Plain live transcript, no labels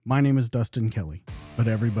My name is Dustin Kelly, but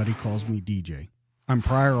everybody calls me DJ. I'm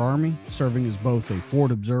prior Army, serving as both a Ford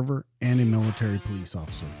observer and a military police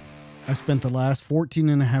officer. I've spent the last 14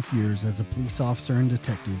 and a half years as a police officer and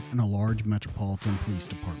detective in a large metropolitan police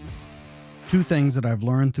department. Two things that I've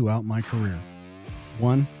learned throughout my career.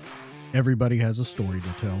 One, everybody has a story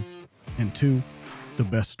to tell. And two, the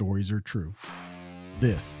best stories are true.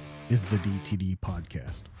 This is the DTD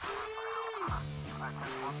Podcast.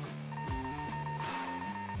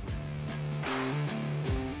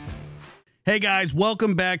 Hey guys,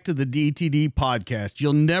 welcome back to the DTD Podcast.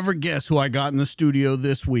 You'll never guess who I got in the studio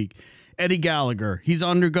this week. Eddie Gallagher. He's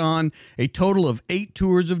undergone a total of 8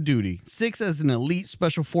 tours of duty, 6 as an elite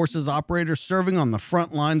special forces operator serving on the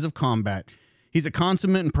front lines of combat. He's a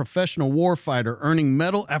consummate and professional warfighter, earning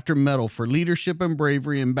medal after medal for leadership and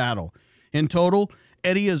bravery in battle. In total,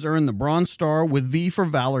 Eddie has earned the Bronze Star with V for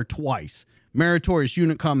Valor twice, Meritorious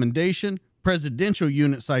Unit Commendation, Presidential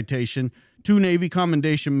Unit Citation, 2 Navy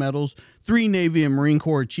Commendation Medals, 3 Navy and Marine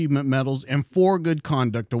Corps Achievement Medals, and 4 Good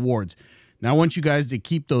Conduct Awards. Now, I want you guys to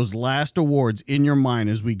keep those last awards in your mind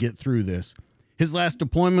as we get through this. His last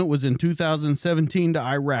deployment was in 2017 to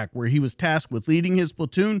Iraq, where he was tasked with leading his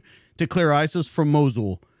platoon to clear ISIS from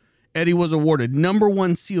Mosul. Eddie was awarded number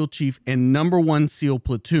 1 SEAL Chief and number 1 SEAL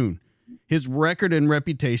Platoon. His record and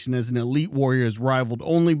reputation as an elite warrior is rivaled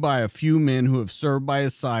only by a few men who have served by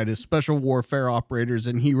his side as special warfare operators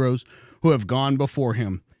and heroes who have gone before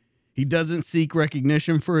him. He doesn't seek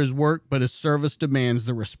recognition for his work, but his service demands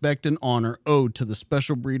the respect and honor owed to the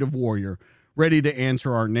special breed of warrior, ready to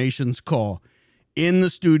answer our nation's call. In the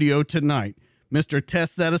studio tonight, Mr.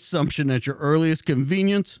 Test That Assumption at your earliest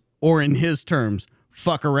convenience, or in his terms,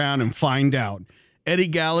 fuck around and find out. Eddie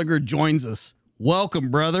Gallagher joins us.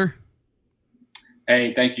 Welcome, brother.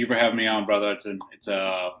 Hey, thank you for having me on, brother. It's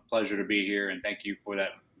a pleasure to be here, and thank you for that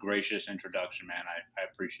gracious introduction, man. I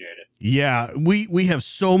appreciate it. Yeah, we have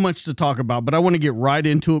so much to talk about, but I want to get right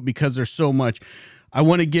into it because there's so much. I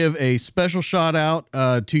want to give a special shout out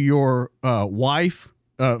to your wife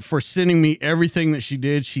for sending me everything that she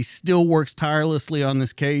did. She still works tirelessly on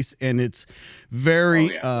this case, and it's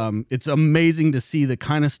very it's amazing to see the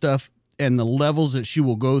kind of stuff and the levels that she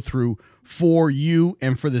will go through for you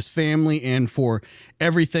and for this family and for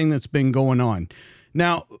everything that's been going on.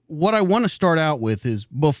 Now, what I want to start out with is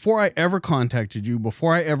before I ever contacted you,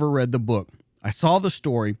 before I ever read the book, I saw the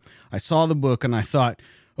story, I saw the book, and I thought,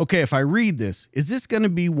 okay, if I read this, is this going to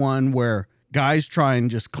be one where guys try and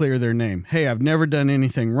just clear their name? Hey, I've never done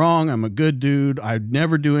anything wrong. I'm a good dude. I'd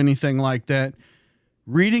never do anything like that.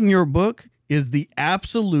 Reading your book is the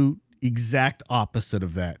absolute exact opposite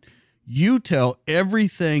of that. You tell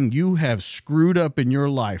everything you have screwed up in your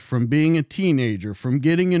life, from being a teenager, from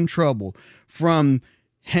getting in trouble, from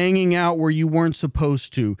hanging out where you weren't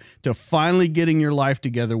supposed to finally getting your life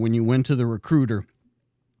together when you went to the recruiter.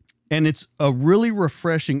 And it's a really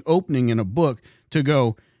refreshing opening in a book to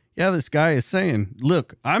go, yeah, this guy is saying,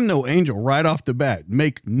 look, I'm no angel right off the bat.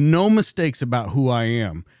 Make no mistakes about who I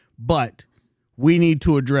am, but we need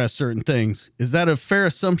to address certain things. Is that a fair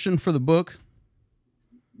assumption for the book?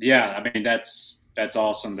 Yeah, I mean that's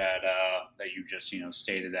awesome that you just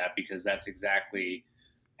stated that, because that's exactly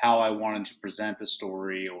how I wanted to present the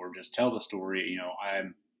story, or just tell the story. I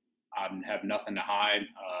have nothing to hide.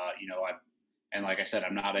 And like I said,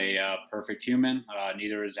 I'm not a perfect human.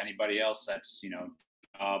 Neither is anybody else. That's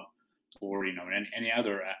or in any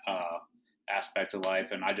other aspect of life.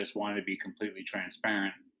 And I just wanted to be completely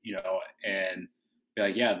transparent, and be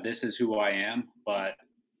like, yeah, this is who I am, but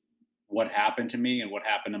what happened to me and what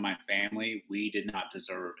happened to my family, we did not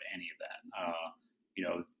deserve any of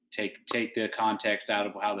that. Take the context out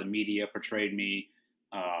of how the media portrayed me,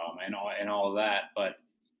 and all of that. But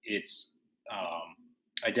it's,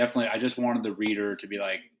 I just wanted the reader to be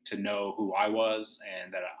like, to know who I was,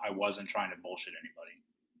 and that I wasn't trying to bullshit anybody.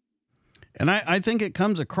 And I think it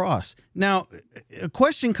comes across. Now, a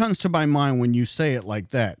question comes to my mind when you say it like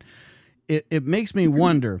that. It makes me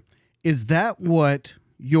wonder, is that what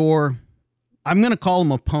I'm going to call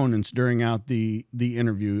them opponents during out the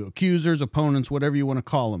interview, accusers, opponents, whatever you want to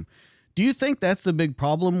call them. Do you think that's the big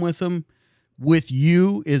problem with them, with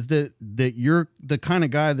you, is that you're the kind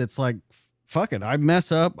of guy that's like, fuck it, I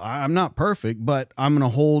mess up, I'm not perfect, but I'm going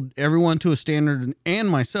to hold everyone to a standard, and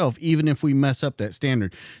myself, even if we mess up that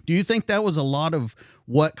standard? Do you think that was a lot of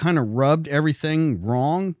what kind of rubbed everything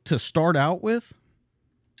wrong to start out with?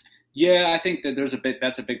 Yeah, I think that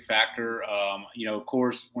that's a big factor. Of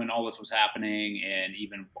course, when all this was happening, and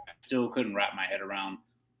even I still couldn't wrap my head around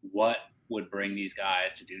what would bring these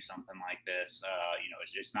guys to do something like this.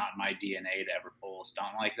 It's just not my DNA to ever pull a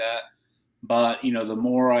stunt like that. But, you know, the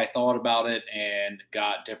more I thought about it and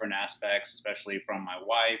got different aspects, especially from my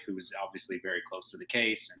wife, who was obviously very close to the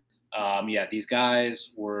case. And, yeah, these guys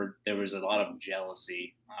there was a lot of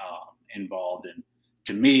jealousy involved. And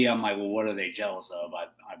to me, I'm like, well, what are they jealous of?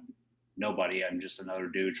 I'm nobody. I'm just another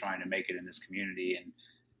dude trying to make it in this community.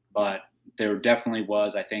 But there definitely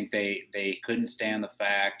was. I think they couldn't stand the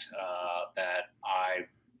fact that I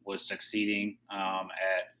was succeeding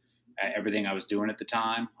at everything I was doing at the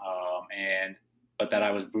time, and but that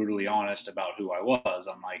I was brutally honest about who I was.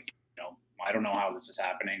 I'm like, you know, I don't know how this is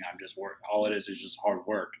happening. I'm just work. All it is just hard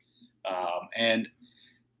work, and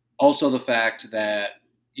also the fact that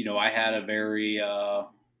I had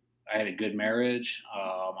I had a good marriage.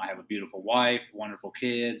 I have a beautiful wife, wonderful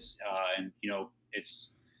kids, and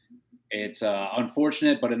it's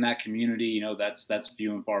unfortunate, but in that community, that's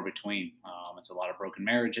few and far between. It's a lot of broken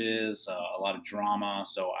marriages, a lot of drama.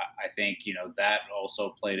 So I think that also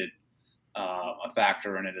played a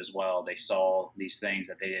factor in it as well. They saw these things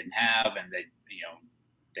that they didn't have, and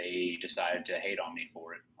they decided to hate on me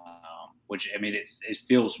for it. Which I mean, it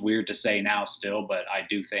feels weird to say now still, but I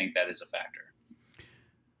do think that is a factor.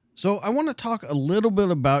 So I want to talk a little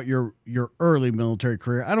bit about your early military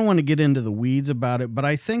career. I don't want to get into the weeds about it, but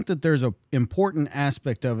I think that there's a important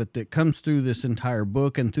aspect of it that comes through this entire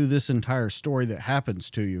book and through this entire story that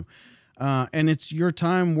happens to you. And it's your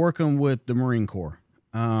time working with the Marine Corps.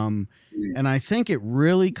 And I think it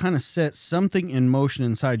really kind of sets something in motion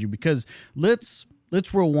inside you, because let's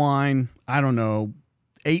rewind, I don't know,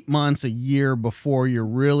 8 months, a year before you're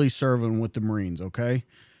really serving with the Marines. Okay.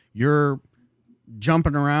 You're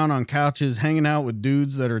jumping around on couches, hanging out with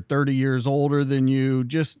dudes that are 30 years older than you,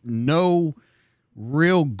 just no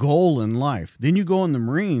real goal in life. Then you go in the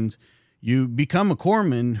Marines, you become a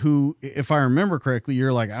corpsman who, if I remember correctly,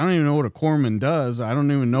 you're like, I don't even know what a corpsman does. I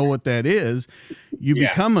don't even know what that is. You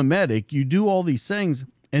become a medic, you do all these things,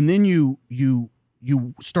 and then you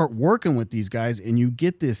start working with these guys, and you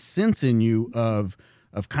get this sense in you of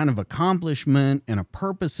kind of accomplishment and a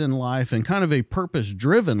purpose in life, and kind of a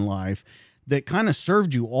purpose-driven life that kind of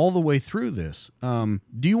served you all the way through this.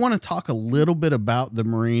 Do you want to talk a little bit about the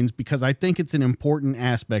Marines? Because I think it's an important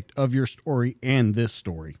aspect of your story and this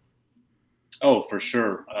story. Oh, for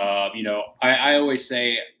sure. I always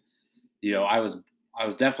say, I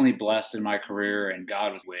was definitely blessed in my career, and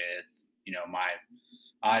God was with, my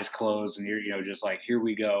eyes closed, and you're just like, here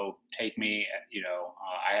we go, take me.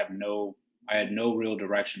 I had no real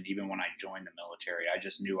direction even when I joined the military. I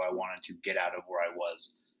just knew I wanted to get out of where I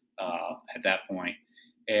was at that point.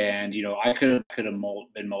 And I could have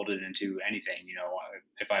been molded into anything.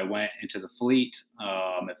 If I went into the fleet,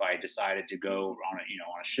 if I decided to go on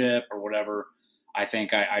a ship or whatever, I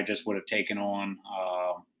think I just would have taken on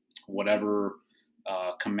whatever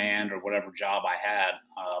command or whatever job I had.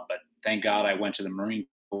 But thank God I went to the Marine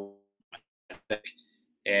Corps,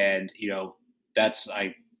 and that's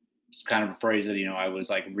I it's kind of a phrase that I was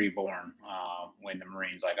like reborn when the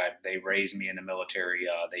Marines, they raised me in the military.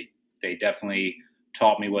 They definitely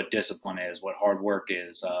taught me what discipline is, what hard work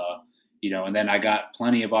is. And then I got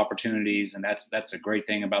plenty of opportunities, and that's a great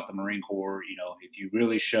thing about the Marine Corps. If you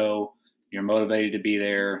really show you're motivated to be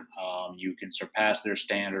there, you can surpass their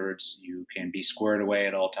standards. You can be squared away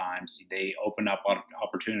at all times. They open up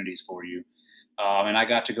opportunities for you. And I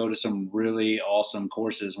got to go to some really awesome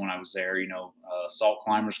courses when I was there. Assault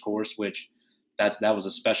climbers course, which that was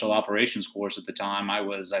a special operations course at the time. I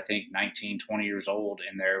was, I think, 19, 20 years old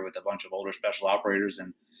in there with a bunch of older special operators.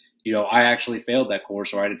 And, I actually failed that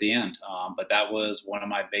course right at the end. But that was one of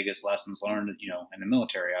my biggest lessons learned, in the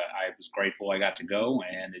military. I was grateful I got to go,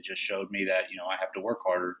 and it just showed me that, I have to work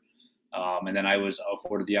harder. And then I was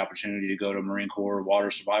afforded the opportunity to go to Marine Corps Water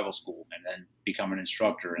Survival School and then become an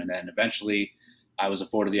instructor. And then eventually I was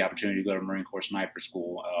afforded the opportunity to go to Marine Corps Sniper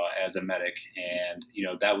School as a medic. And,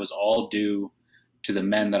 that was all due to the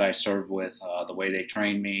men that I served with, the way they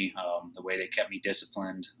trained me, the way they kept me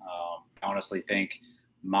disciplined. I honestly think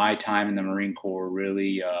my time in the Marine Corps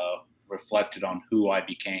really reflected on who I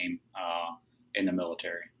became in the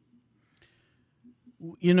military.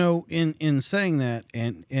 In saying that,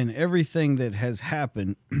 and everything that has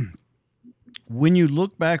happened, when you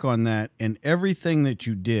look back on that and everything that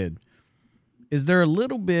you did, is there a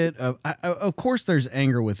little bit of course there's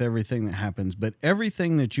anger with everything that happens, but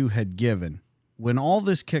everything that you had given, when all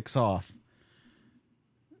this kicks off,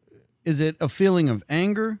 is it a feeling of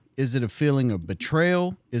anger? Is it a feeling of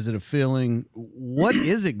betrayal? Is it a feeling, what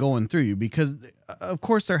is it going through you? Because of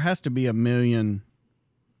course there has to be a million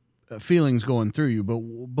feelings going through you, but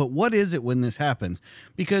what is it when this happens?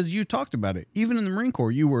 Because you talked about it, even in the Marine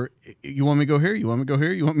Corps, you want me to go here? You want me to go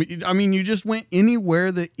here? You just went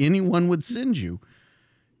anywhere that anyone would send you.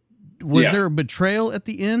 Was there a betrayal at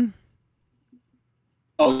the end?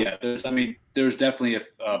 Oh yeah. There's definitely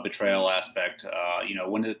a betrayal aspect.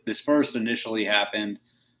 When this first initially happened,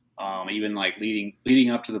 even like leading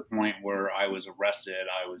up to the point where I was arrested,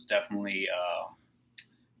 I was definitely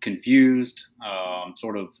confused,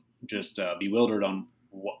 sort of just bewildered on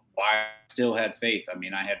why I still had faith. I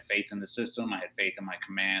mean, I had faith in the system. I had faith in my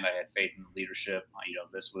command. I had faith in the leadership.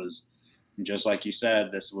 This was, just like you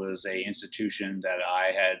said, this was a institution that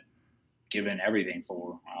I had given everything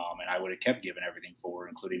for, and I would have kept giving everything for,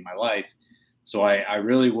 including my life. So I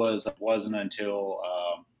really wasn't until,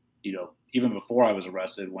 even before I was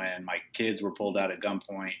arrested, when my kids were pulled out at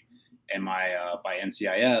gunpoint and by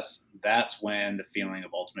NCIS, that's when the feeling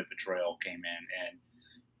of ultimate betrayal came in. And,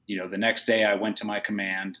 the next day I went to my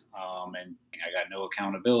command, and I got no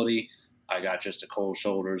accountability. I got just a cold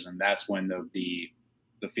shoulders. And that's when the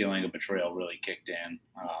feeling of betrayal really kicked in.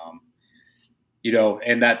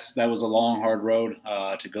 And that was a long, hard road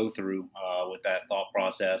to go through with that thought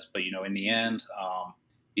process. But, in the end,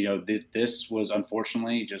 this was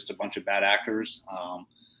unfortunately just a bunch of bad actors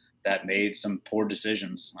that made some poor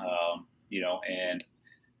decisions, and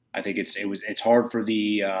I think it's hard for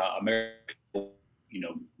the American people,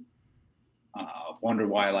 wonder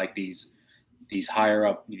why like these higher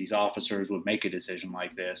up, these officers would make a decision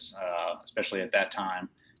like this, especially at that time.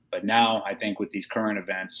 But now I think with these current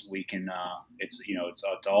events, we can, it's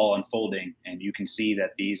all unfolding, and you can see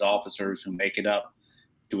that these officers who make it up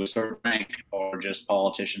to a certain rank are just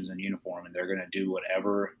politicians in uniform, and they're going to do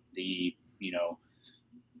whatever the,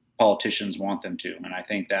 politicians want them to. And I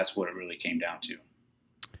think that's what it really came down to.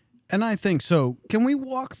 And I think so. Can we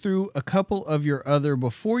walk through a couple of your other,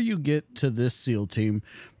 before you get to this SEAL team,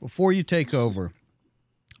 before you take over?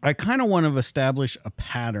 I kind of want to establish a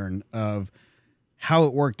pattern of how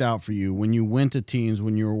it worked out for you when you went to teams,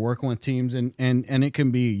 when you were working with teams, and it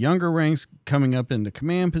can be younger ranks coming up into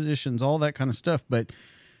command positions, all that kind of stuff. But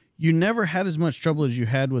you never had as much trouble as you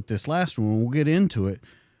had with this last one. We'll get into it.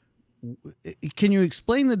 Can you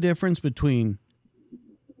explain the difference between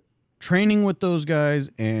training with those guys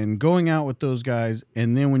and going out with those guys,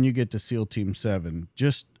 and then when you get to SEAL Team 7,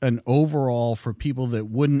 just an overall for people that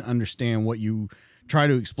wouldn't understand what you try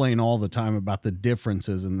to explain all the time about the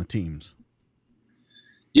differences in the teams?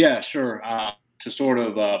 Yeah, sure. To sort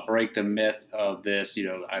of break the myth of this,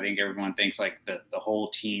 I think everyone thinks like the whole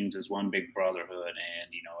teams is one big brotherhood,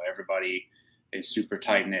 and everybody is super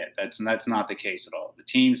tight knit. That's not the case at all. The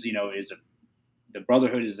teams, the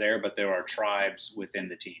brotherhood is there, but there are tribes within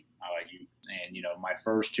the team. My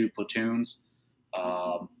first two platoons,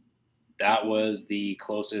 that was the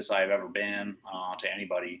closest I've ever been to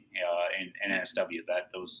anybody in NSW.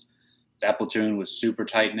 That platoon was super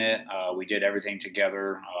tight knit. We did everything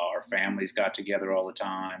together. Our families got together all the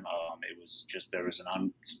time. It was just, there was an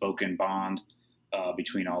unspoken bond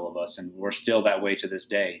between all of us, and we're still that way to this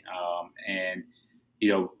day.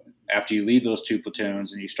 After you leave those two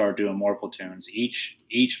platoons and you start doing more platoons,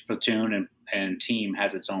 each platoon and team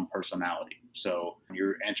has its own personality. So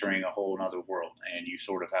you're entering a whole other world, and you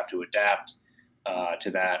sort of have to adapt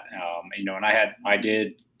to that. And I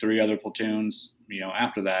did 3 other platoons,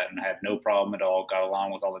 after that, and I had no problem at all, got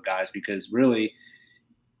along with all the guys, because really,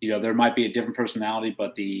 there might be a different personality,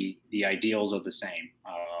 but the ideals are the same,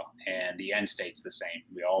 and the end state's the same.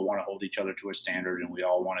 We all want to hold each other to a standard, and we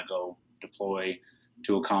all want to go deploy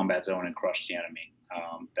to a combat zone and crush the enemy.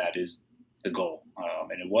 That is the goal.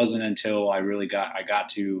 And it wasn't until I got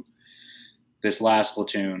to this last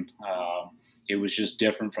platoon, it was just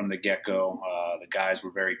different from the get-go. The guys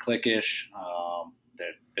were very cliquish.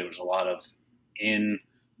 There was a lot of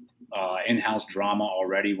in-house drama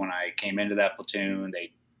already when I came into that platoon.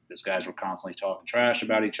 These guys were constantly talking trash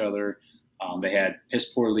about each other. They had piss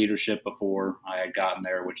poor leadership before I had gotten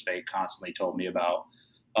there, which they constantly told me about.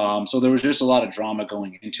 So there was just a lot of drama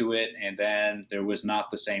going into it, and then there was not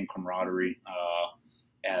the same camaraderie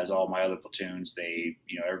as all my other platoons.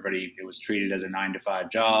 Everybody, it was treated as a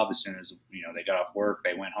 9-to-5 job. As soon as they got off work,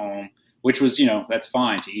 they went home, which was that's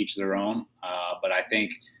fine, to each their own. But I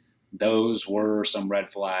think those were some red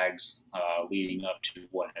flags leading up to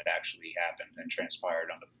what had actually happened and transpired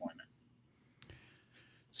on deployment.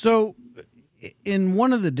 So, in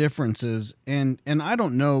one of the differences, and I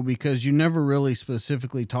don't know, because you never really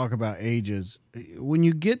specifically talk about ages, when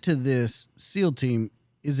you get to this SEAL team,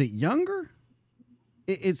 is it younger?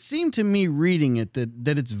 It seemed to me reading it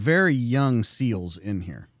that it's very young SEALs in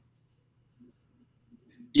here.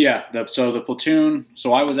 Yeah. So the platoon.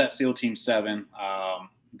 So I was at SEAL Team 7.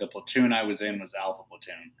 The platoon I was in was Alpha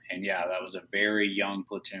Platoon, and yeah, that was a very young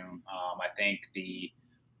platoon. I think the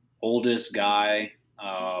oldest guy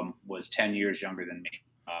was 10 years younger than me.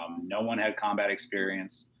 No one had combat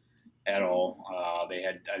experience at all. They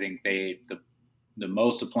had, I think the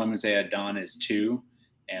most deployments they had done is 2,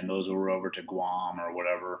 and those were over to Guam or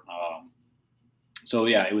whatever. So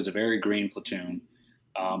yeah, it was a very green platoon.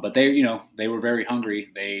 But they, they were very hungry.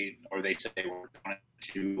 They said they were going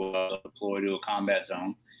to deploy to a combat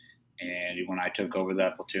zone. And when I took over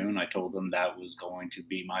that platoon, I told them that was going to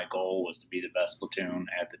be my goal, was to be the best platoon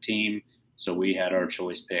at the team. So we had our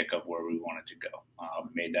choice pick of where we wanted to go.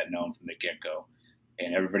 Made that known from the get-go,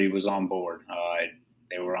 and everybody was on board.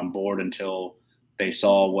 They were on board until they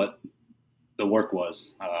saw what the work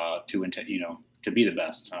was to be the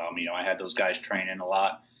best. I had those guys training a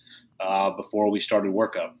lot before we started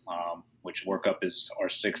workup, which workup is our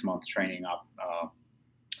 6-month training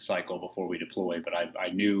cycle before we deploy. But I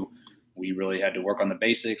knew we really had to work on the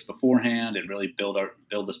basics beforehand and really build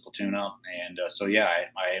this platoon up. And so yeah,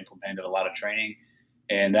 I implemented a lot of training,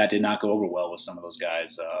 and that did not go over well with some of those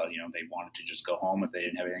guys. They wanted to just go home if they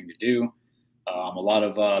didn't have anything to do. A lot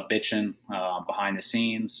of bitching behind the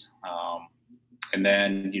scenes, and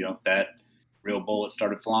then that real bullet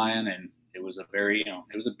started flying, and it was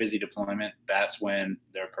it was a busy deployment. That's when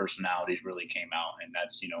their personalities really came out, and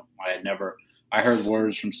that's I heard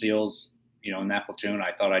words from SEALs, in that platoon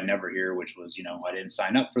I thought I'd never hear, which was, I didn't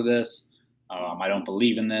sign up for this. I don't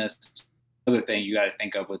believe in this. Other thing you got to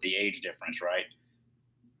think of with the age difference, right?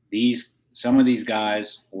 Some of these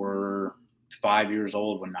guys were 5 years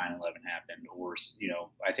old when 9/11 happened, or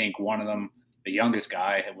I think one of them, the youngest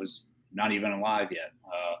guy, was not even alive yet.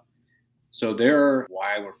 So they're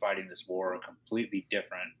why we're fighting this war are completely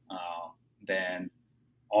different than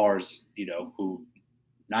ours. Who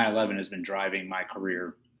 9/11 has been driving my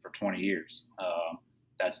career for 20 years.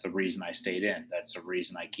 That's the reason I stayed in. That's the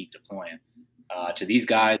reason I keep deploying. To these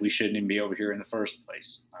guys, we shouldn't even be over here in the first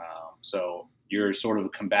place. So you're sort of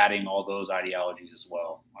combating all those ideologies as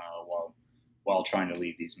well while trying to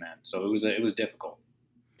lead these men. So it was difficult.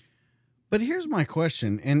 But here's my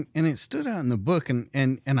question, and it stood out in the book,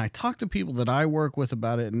 and I talked to people that I work with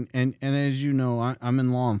about it, and as you know, I'm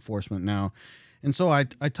in law enforcement now, and so I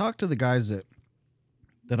talked to the guys that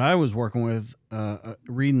I was working with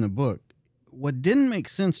reading the book. What didn't make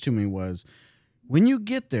sense to me was when you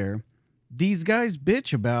get there, these guys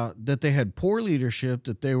bitch about that they had poor leadership,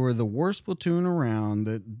 that they were the worst platoon around,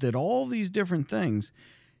 that all these different things,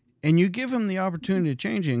 and you give them the opportunity to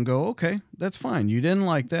change it and go, okay, that's fine. You didn't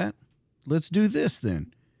like that. Let's do this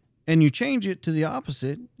then. And you change it to the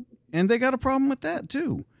opposite, and they got a problem with that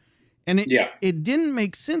too. And it didn't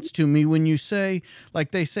make sense to me when you say,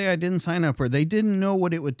 like they say I didn't sign up, or they didn't know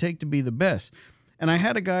what it would take to be the best. And I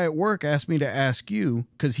had a guy at work ask me to ask you,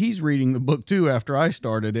 because he's reading the book too after I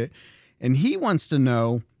started it, and he wants to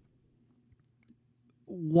know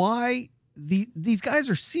why these guys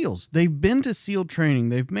are SEALs. They've been to SEAL training.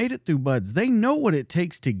 They've made it through BUD/S. They know what it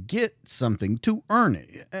takes to get something, to earn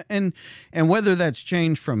it. And whether that's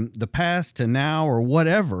changed from the past to now or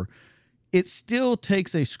whatever, it still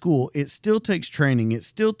takes a school. It still takes training. It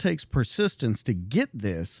still takes persistence to get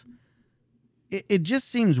this. It just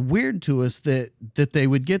seems weird to us that they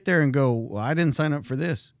would get there and go, well, I didn't sign up for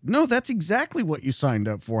this. No, that's exactly what you signed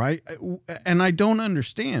up for. I don't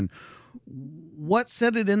understand what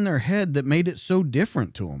set it in their head that made it so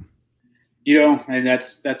different to them. And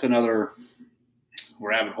that's another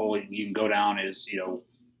rabbit hole you can go down is,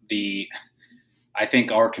 I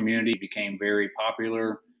think our community became very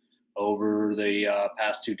popular over the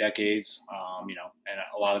past 2 decades, and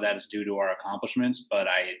a lot of that is due to our accomplishments. But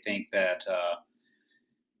I think that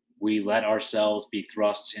we let ourselves be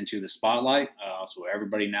thrust into the spotlight. So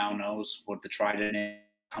everybody now knows what the Trident is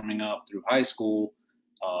coming up through high school.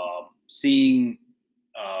 Seeing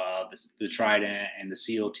the Trident and the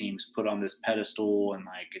SEAL teams put on this pedestal, and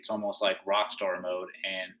it's almost like rock star mode,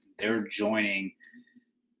 and they're joining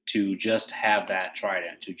to just have that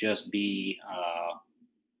Trident, to just be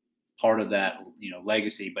part of that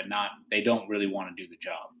legacy, but they don't really want to do the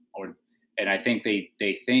job. And I think they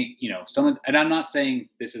think and I'm not saying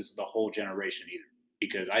this is the whole generation either,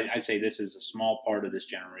 because I'd say this is a small part of this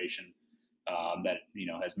generation that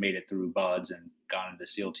has made it through BUD/S and gone into the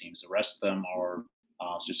SEAL teams. The rest of them are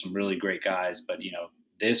just some really great guys. But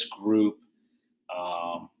this group,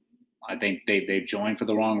 I think they've joined for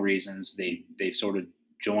the wrong reasons. They've sort of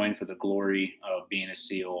joined for the glory of being a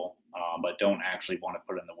SEAL, but don't actually want to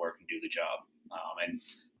put in the work and do the job. And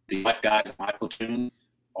the guys in my platoon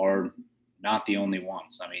are not the only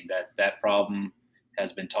ones. I mean, that problem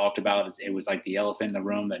has been talked about. It was like the elephant in the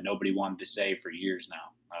room that nobody wanted to say for years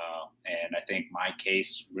now. And I think my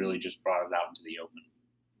case really just brought it out into the open.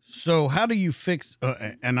 So how do you fix,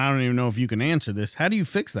 and I don't even know if you can answer this, how do you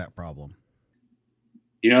fix that problem?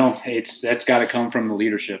 That's got to come from the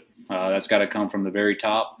leadership. That's got to come from the very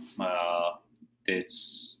top.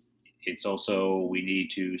 It's also, we need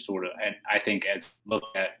to sort of, and I think, as look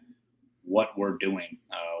at what we're doing,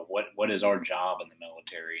 what is our job in the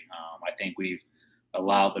military. I think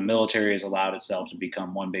the military has allowed itself to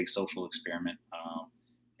become one big social experiment,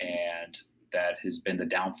 and that has been the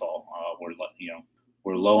downfall.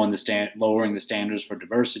 We're lowering the standards for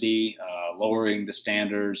diversity, lowering the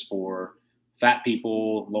standards for fat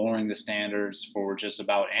people, lowering the standards for just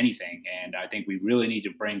about anything. And I think we really need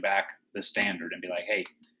to bring back the standard and be like, hey,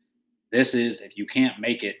 if you can't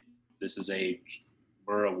make it,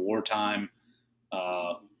 we're a wartime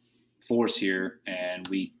force here, and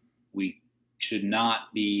we should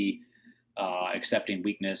not be accepting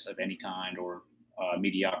weakness of any kind or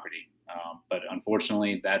mediocrity. But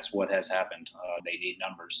unfortunately, that's what has happened. They need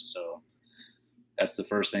numbers. So that's the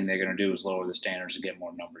first thing they're going to do, is lower the standards and get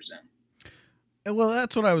more numbers in. Well,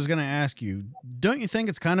 that's what I was going to ask you. Don't you think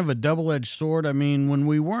it's kind of a double-edged sword? I mean, when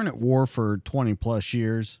we weren't at war for 20 plus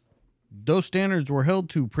years, those standards were held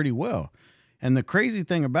to pretty well. And the crazy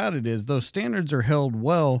thing about it is those standards are held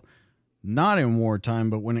well, not in wartime,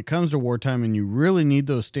 but when it comes to wartime and you really need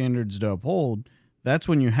those standards to uphold, that's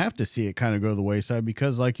when you have to see it kind of go to the wayside,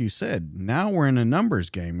 because like you said, now we're in a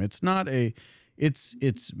numbers game. It's not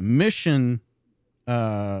it's mission,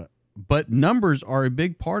 but numbers are a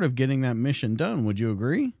big part of getting that mission done. Would you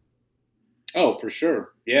agree? Oh, for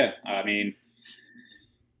sure. Yeah. I mean,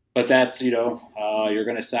 but that's, you're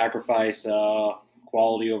going to sacrifice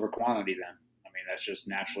quality over quantity then. I mean, that's just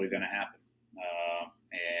naturally going to happen.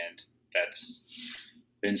 And that's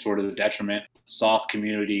been sort of the detriment. Soft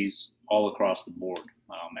communities all across the board.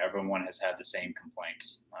 Everyone has had the same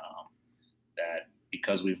complaints, that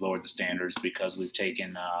because we've lowered the standards, because we've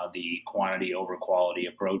taken the quantity over quality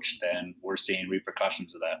approach, then we're seeing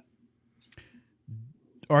repercussions of that.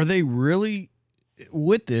 Are they really,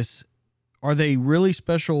 with this, are they really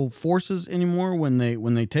special forces anymore when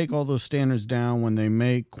they take all those standards down, when they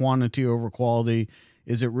make quantity over quality?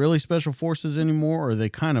 Is it really special forces anymore, or are they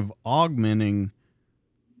kind of augmenting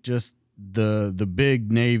just the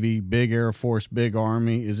big Navy, big Air Force, big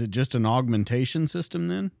Army? Is it just an augmentation system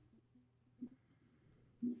then?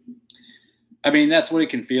 I mean, that's what it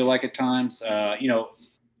can feel like at times.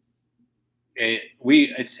 We're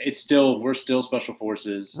still special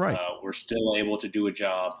forces. Right. We're still able to do a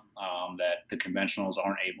job that the conventionals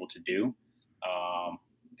aren't able to do.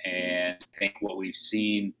 And I think what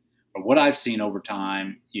I've seen over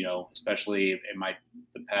time, especially in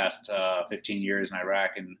the past 15 years in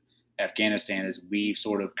Iraq and Afghanistan, is we've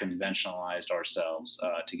sort of conventionalized ourselves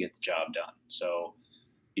to get the job done. So,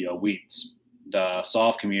 the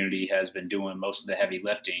soft community has been doing most of the heavy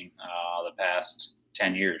lifting the past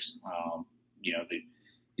 10 years.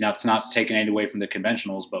 It's not taken any away from the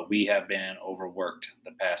conventionals, but we have been overworked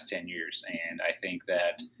the past 10 years. And I think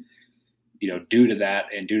that, due to that,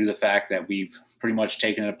 and due to the fact that we've pretty much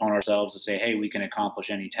taken it upon ourselves to say, hey, we can accomplish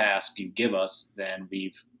any task you give us, then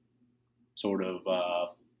we've sort of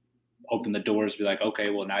opened the doors to be like, okay,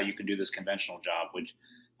 well, now you can do this conventional job, which,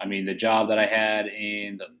 I mean, the job that I had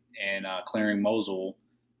in clearing Mosul,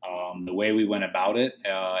 the way we went about it,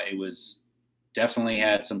 it was definitely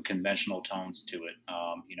had some conventional tones to it.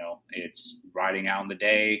 It's riding out in the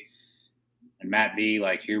day, and Matt V,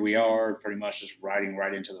 like, here we are, pretty much just riding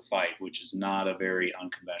right into the fight, which is not a very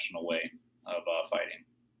unconventional way of fighting.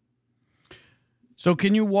 So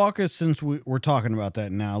can you walk us, since we're talking about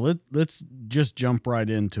that now, let's just jump right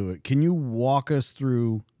into it. Can you walk us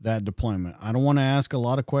through that deployment? I don't want to ask a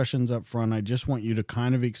lot of questions up front. I just want you to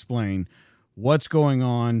kind of explain what's going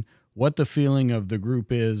on, what the feeling of the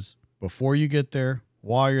group is before you get there,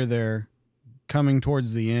 while you're there, coming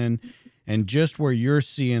towards the end, and just where you're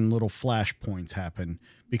seeing little flashpoints happen.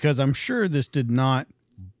 Because I'm sure this did not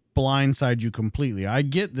blindside you completely. I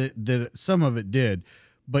get that some of it did,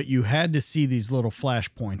 but you had to see these little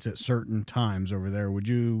flashpoints at certain times over there.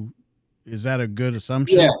 Is that a good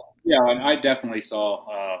assumption? Yeah, and I definitely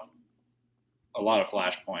saw a lot of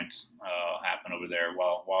flashpoints happen over there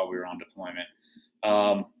while we were on deployment.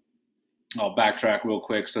 I'll backtrack real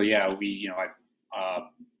quick. So yeah, I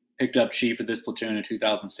picked up chief of this platoon in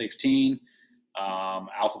 2016,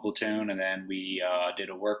 Alpha Platoon, and then we did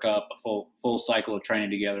a workup, a full cycle of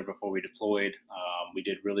training together before we deployed. We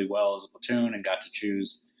did really well as a platoon and got to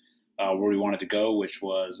choose where we wanted to go, which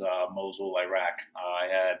was Mosul, Iraq. I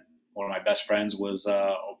had one of my best friends was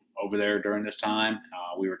over there during this time.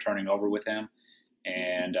 We were turning over with him,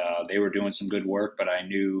 and they were doing some good work, but I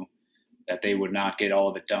knew that they would not get all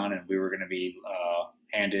of it done, and we were going to be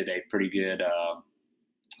handed a pretty good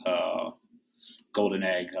golden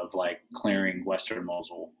egg of like clearing Western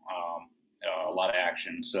Mosul. A lot of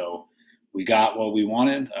action. So we got what we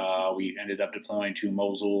wanted. We ended up deploying to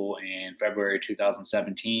Mosul in February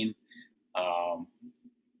 2017.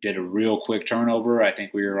 Did a real quick turnover. I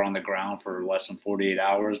think we were on the ground for less than 48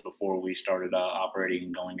 hours before we started operating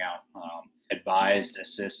and going out. Advised,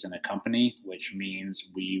 assist, and accompany, which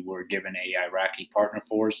means we were given a Iraqi partner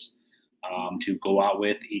force to go out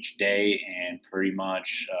with each day, and pretty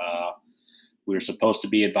much we were supposed to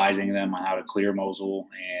be advising them on how to clear Mosul,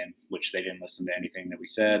 and which they didn't listen to anything that we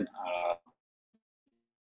said.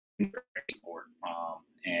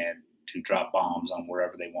 And to drop bombs on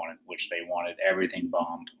wherever they wanted, which they wanted everything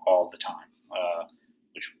bombed all the time,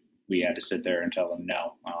 which we had to sit there and tell them,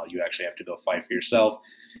 no, you actually have to go fight for yourself.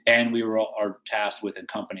 And we are tasked with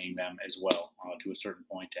accompanying them as well to a certain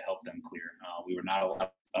point to help them clear. We were not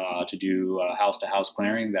allowed to do house-to-house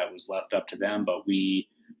clearing. That was left up to them, but we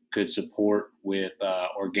could support with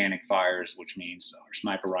organic fires, which means our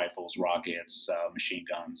sniper rifles, rockets, machine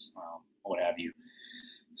guns, what have you.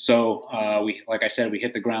 So like I said, we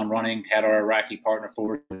hit the ground running, had our Iraqi partner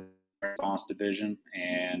force, response division,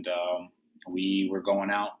 and we were going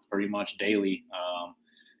out pretty much daily,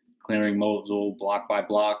 clearing Mosul block by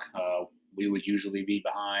block. We would usually be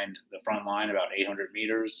behind the front line about 800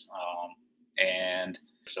 meters. And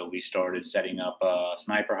so we started setting up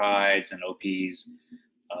sniper hides and OPs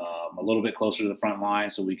a little bit closer to the front line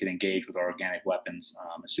so we could engage with our organic weapons.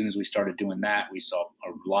 As soon as we started doing that, we saw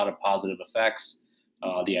a lot of positive effects.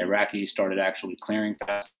 The Iraqis started actually clearing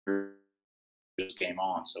faster, just came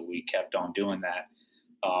on. So we kept on doing that.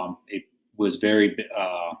 It was very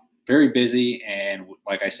busy. And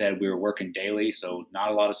like I said, we were working daily, so not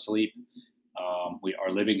a lot of sleep.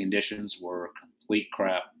 Our living conditions were complete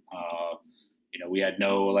crap. We had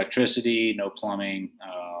no electricity, no plumbing,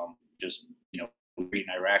 just, we were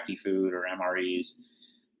eating Iraqi food or MREs.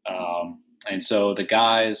 And so the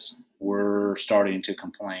guys were starting to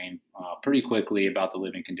complain pretty quickly about the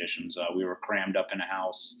living conditions. We were crammed up in a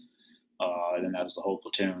house, and then that was the whole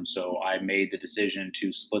platoon. So I made the decision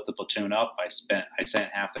to split the platoon up. I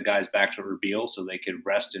sent half the guys back to Erbil so they could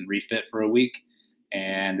rest and refit for a week,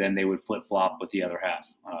 and then they would flip-flop with the other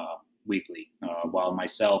half weekly, while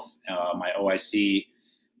myself, my OIC,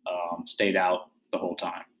 stayed out the whole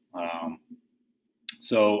time.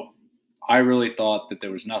 So I really thought that there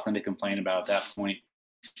was nothing to complain about at that point,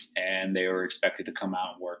 and they were expected to come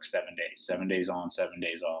out and work 7 days on, 7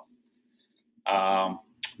 days off.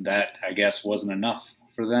 That, I guess, wasn't enough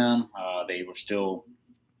for them. They were still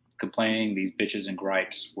complaining. These bitches and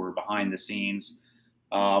gripes were behind the scenes.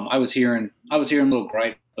 I was hearing little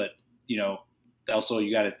gripes, but, also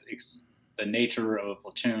you got the nature of a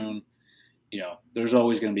platoon, there's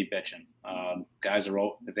always going to be bitching. Guys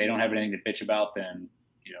if they don't have anything to bitch about, then,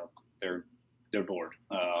 they're bored.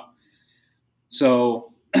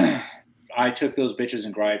 So I took those bitches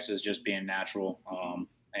and gripes as just being natural.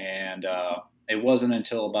 And it wasn't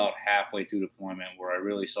until about halfway through deployment where I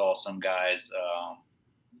really saw some guys,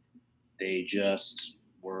 they just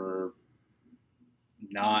were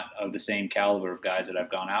not of the same caliber of guys that I've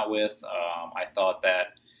gone out with. I thought that,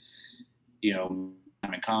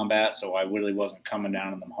 I'm in combat, so I really wasn't coming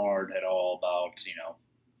down on them hard at all about,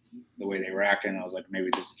 the way they were acting. I was like, maybe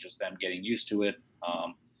this is just them getting used to it.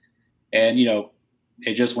 And,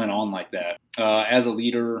 it just went on like that. As a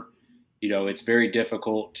leader, it's very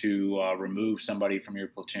difficult to remove somebody from your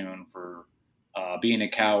platoon for being a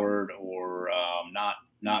coward or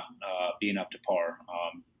not being up to par.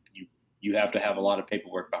 You have to have a lot of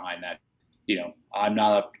paperwork behind that. I'm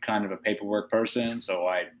not a kind of a paperwork person, so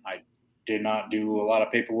I did not do a lot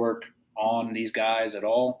of paperwork on these guys at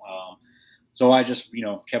all. So I just,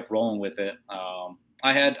 kept rolling with it.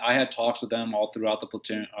 I had talks with them all throughout the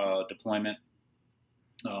platoon deployment,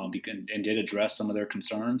 and did address some of their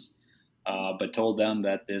concerns, but told them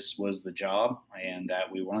that this was the job and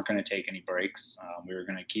that we weren't going to take any breaks. We were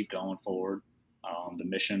going to keep going forward. The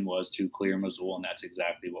mission was to clear Mosul, and that's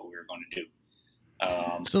exactly what we were going to do.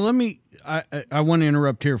 So I want to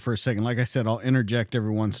interrupt here for a second. Like I said, I'll interject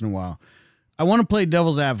every once in a while. I want to play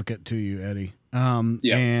devil's advocate to you, Eddie.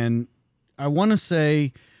 Yeah. And I want to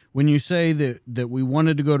say, when you say that we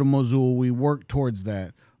wanted to go to Mosul, we worked towards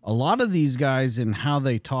that. A lot of these guys, and how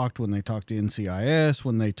they talked when they talked to NCIS,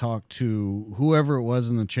 when they talked to whoever it was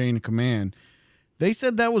in the chain of command, they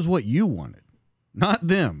said that was what you wanted, not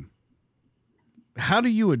them. how do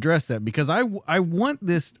you address that? Because I want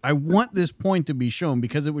this point to be shown,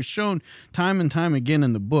 because it was shown time and time again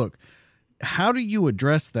in the book. How do you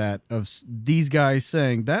address that of these guys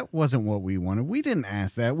saying that wasn't what we wanted? We didn't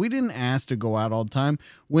ask that. We didn't ask to go out all the time,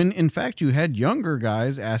 when in fact you had younger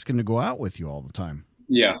guys asking to go out with you all the time.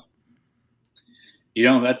 Yeah.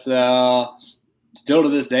 That's still to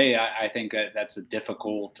this day, I think that's a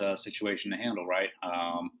difficult situation to handle, right?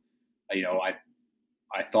 I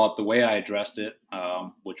thought the way I addressed it,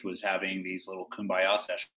 which was having these little kumbaya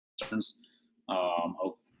sessions, blah,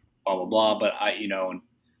 blah, blah. But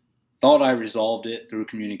thought I resolved it through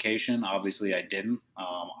communication. Obviously I didn't.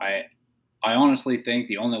 I honestly think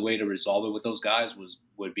the only way to resolve it with those guys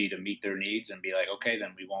would be to meet their needs and be like, okay, then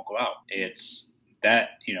we won't go out. It's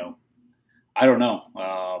that, I don't know.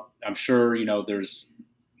 I'm sure, there's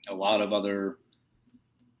a lot of other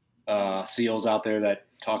SEALs out there that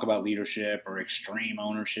talk about leadership or extreme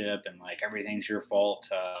ownership and like everything's your fault.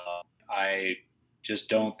 I just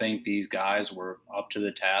don't think these guys were up to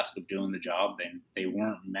the task of doing the job. They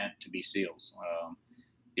weren't meant to be SEALs.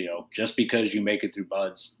 Just because you make it through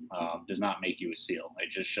BUD/S does not make you a SEAL.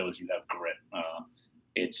 It just shows you have grit.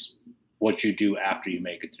 It's what you do after you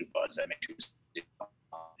make it through BUD/S that makes you a SEAL.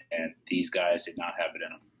 And these guys did not have it in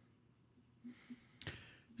them.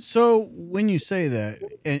 So when you say that,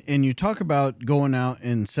 and you talk about going out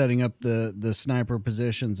and setting up the sniper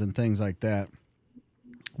positions and things like that,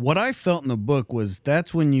 what I felt in the book was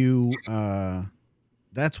that's when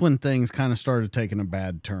things kind of started taking a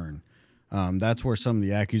bad turn. That's where some of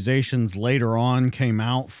the accusations later on came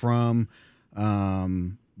out from,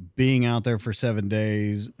 being out there for 7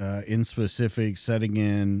 days, in specific, setting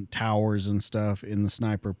in towers and stuff in the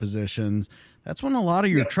sniper positions. That's when a lot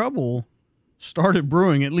of your trouble started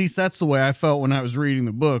brewing. At least that's the way I felt when I was reading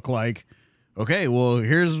the book. Like, okay, well,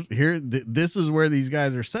 this is where these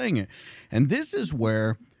guys are saying it. And this is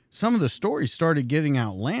where some of the stories started getting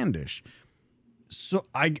outlandish. So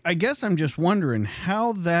I guess I'm just wondering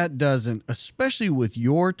how that doesn't, especially with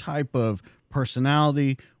your type of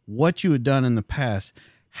personality, what you had done in the past,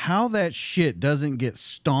 how that shit doesn't get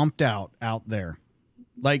stomped out there.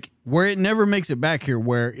 Like where it never makes it back here,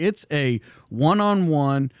 where it's a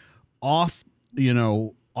one-on-one off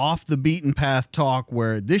the beaten path talk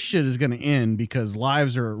where this shit is going to end because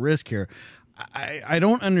lives are at risk here. I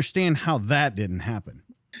don't understand how that didn't happen.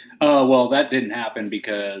 Well, that didn't happen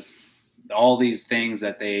because all these things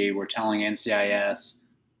that they were telling NCIS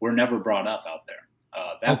were never brought up out there.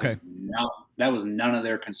 That was none of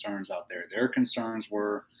their concerns out there. Their concerns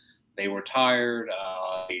were they were tired,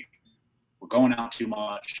 they were going out too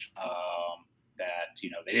much, that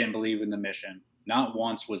they didn't believe in the mission. Not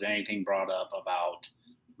once was anything brought up about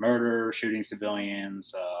murder, shooting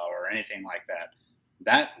civilians, or anything like that.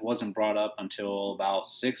 That wasn't brought up until about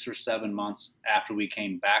 6 or 7 months after we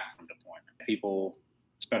came back from deployment. People,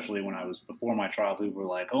 especially when I was before my trial, people were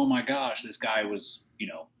like, "Oh my gosh, this guy was,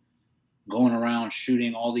 going around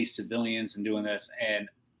shooting all these civilians and doing this." And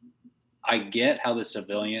I get how the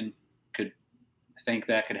civilian could think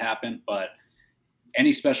that could happen, but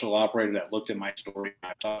any special operator that looked at my story,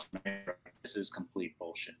 I talked to me, this is complete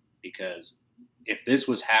bullshit. Because if this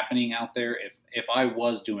was happening out there, if I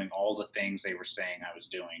was doing all the things they were saying I was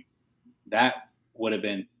doing, that would have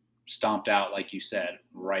been stomped out, like you said,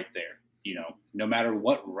 right there. No matter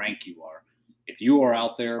what rank you are, if you are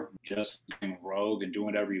out there just going rogue and doing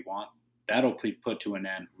whatever you want, that'll be put to an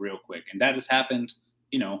end real quick. And that has happened,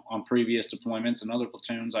 on previous deployments and other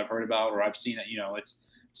platoons I've heard about, or I've seen it. It's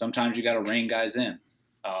sometimes you got to rein guys in.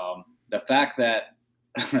 The fact that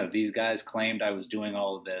these guys claimed I was doing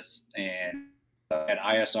all of this and at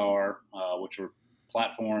ISR, which were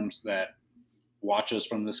platforms that watch us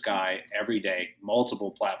from the sky every day,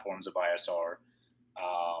 multiple platforms of ISR.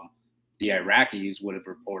 The Iraqis would have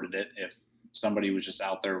reported it if somebody was just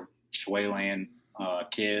out there shwaylaying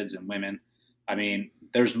kids and women. I mean,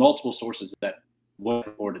 there's multiple sources that would have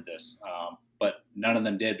reported this, but none of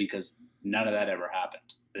them did because none of that ever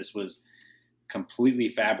happened. This was completely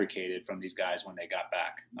fabricated from these guys when they got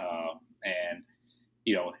back. And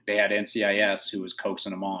they had NCIS who was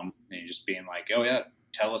coaxing them on and just being like, "Oh yeah,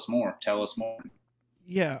 tell us more.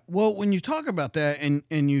 Yeah. Well, when you talk about that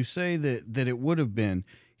and you say that it would have been,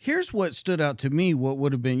 here's what stood out to me. What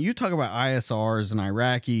would have been, you talk about ISRs and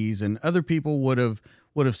Iraqis and other people would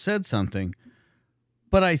have said something,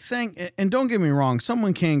 but I think, and don't get me wrong,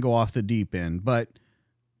 someone can go off the deep end, but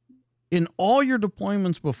in all your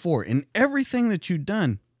deployments before, in everything that you've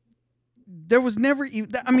done, there was never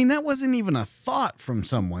even, that wasn't even a thought from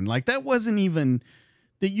someone. Like that wasn't even,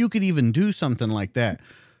 that you could even do something like that.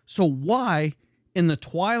 So why, in the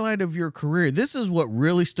twilight of your career, this is what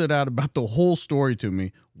really stood out about the whole story to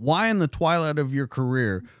me. Why in the twilight of your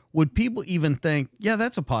career would people even think, yeah,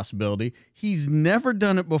 that's a possibility? He's never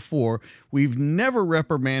done it before. We've never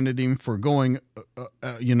reprimanded him for going,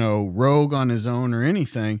 rogue on his own or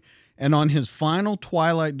anything. And on his final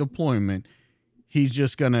twilight deployment, he's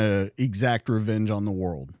just going to exact revenge on the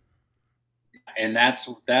world. And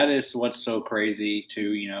that is what's so crazy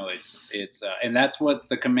too. And that's what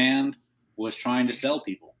the command was trying to sell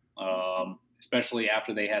people, especially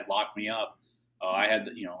after they had locked me up. I had,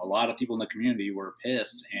 a lot of people in the community were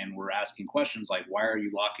pissed and were asking questions like, why are you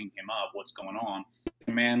locking him up? What's going on? The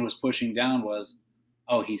command was pushing down was,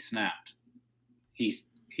 oh, he snapped.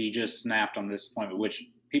 He just snapped on this point, which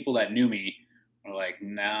people that knew me were like,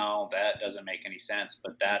 no, that doesn't make any sense.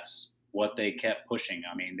 But that's what they kept pushing.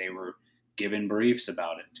 I mean, they were giving briefs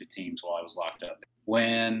about it to teams while I was locked up.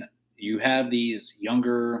 When you have these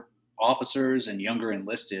younger officers and younger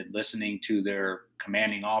enlisted listening to their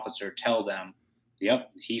commanding officer tell them,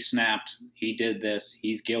 yep, he snapped, he did this,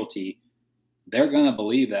 he's guilty, they're going to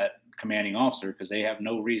believe that commanding officer because they have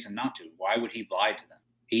no reason not to. Why would he lie to them?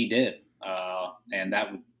 He did. And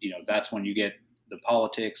that would, that's when you get the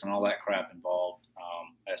politics and all that crap involved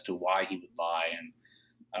as to why he would lie.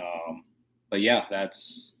 And, but yeah,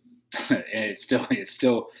 that's, it's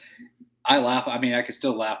still, I laugh. I mean, I could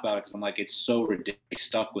still laugh about it because I'm like, it's so ridiculous.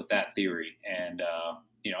 Stuck with that theory. And,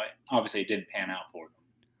 obviously it didn't pan out for them.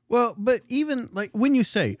 Well, but even like when you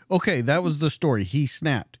say, okay, that was the story, he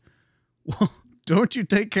snapped. Well, don't you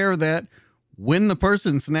take care of that when the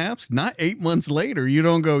person snaps? Not 8 months later. You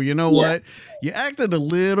don't go, what? You acted a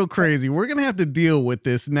little crazy. We're going to have to deal with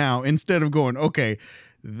this now instead of going, okay,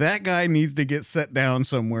 that guy needs to get set down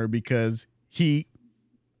somewhere because he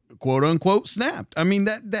quote unquote snapped. I mean,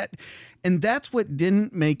 and that's what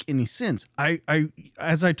didn't make any sense.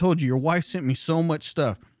 As I told you, your wife sent me so much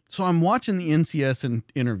stuff. So I'm watching the NCS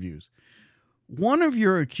interviews. One of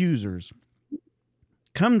your accusers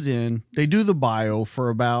comes in, they do the bio for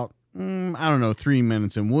about, 3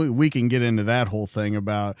 minutes. And we can get into that whole thing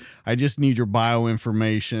about, I just need your bio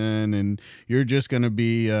information and you're just going to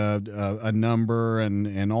be a number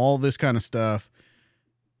and all this kind of stuff.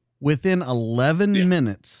 Within 11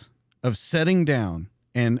 minutes of setting down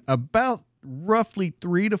and about roughly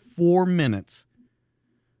 3 to 4 minutes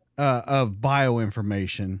of bio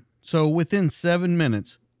information. So within 7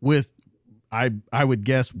 minutes with, I would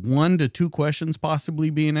guess 1 to 2 questions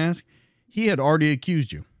possibly being asked, he had already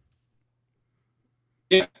accused you.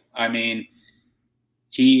 Yeah. I mean,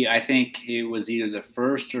 I think it was either the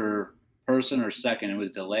first person or second. It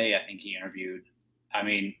was DeLay. I think he interviewed. I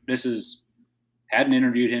mean, hadn't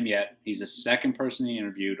interviewed him yet. He's the second person he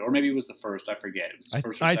interviewed, or maybe it was the first. I forget. It was the first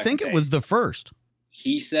or second. I think it was the first.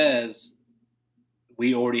 He says,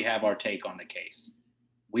 we already have our take on the case.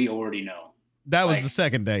 We already know. That was the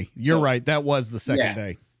second day. You're right. That was the second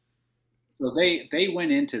day. So they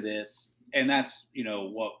went into this, and that's,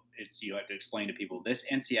 what you have to explain to people. This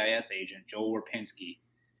NCIS agent, Joel Rapinski,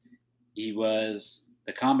 he was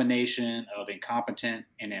the combination of incompetent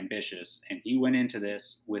and ambitious. And he went into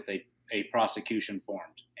this with a prosecution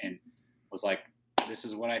formed and was like, this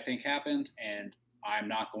is what I think happened. And I'm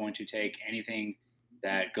not going to take anything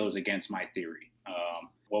that goes against my theory.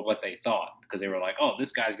 What they thought, because they were like, oh,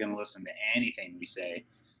 this guy's going to listen to anything we say.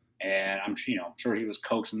 And I'm sure he was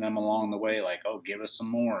coaxing them along the way, like, oh, give us some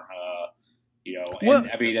more, Well,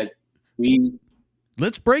 and I mean,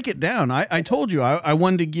 let's break it down. I told you I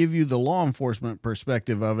wanted to give you the law enforcement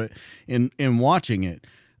perspective of it in watching it.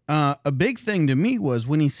 A big thing to me was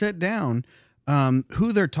when he sat down,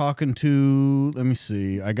 who they're talking to. Let me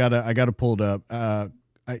see. I gotta pull it up.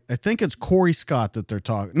 I think it's Corey Scott that they're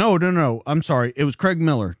talking. No. I'm sorry. It was Craig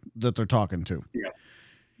Miller that they're talking to. Yeah.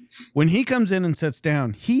 When he comes in and sits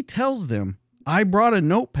down, he tells them, I brought a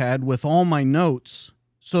notepad with all my notes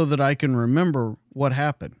so that I can remember what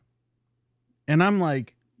happened. And I'm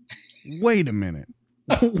like, wait a minute.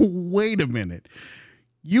 Wait a minute.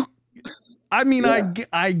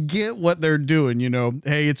 I get what they're doing,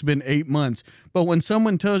 hey, it's been 8 months. But when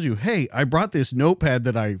someone tells you, hey, I brought this notepad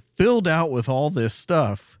that I filled out with all this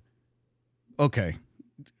stuff. Okay,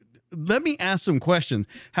 let me ask some questions.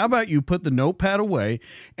 How about you put the notepad away?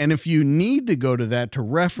 And if you need to go to that to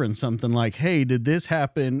reference something like, hey, did this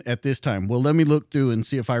happen at this time? Well, let me look through and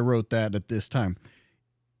see if I wrote that at this time.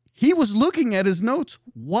 He was looking at his notes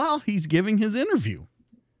while he's giving his interview.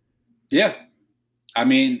 Yeah. I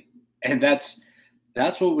mean, and that's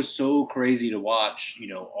what was so crazy to watch,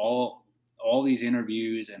 all these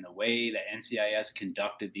interviews and the way that NCIS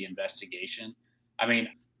conducted the investigation. I mean,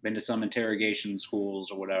 I've been to some interrogation schools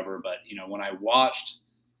or whatever, but when I watched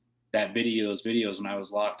those videos when I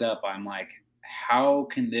was locked up, I'm like, how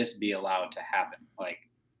can this be allowed to happen? Like,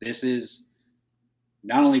 this is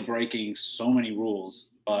not only breaking so many rules,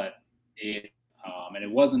 but and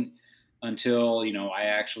it wasn't until, I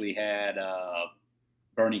actually had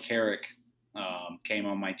Bernie Carrick came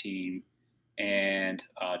on my team, and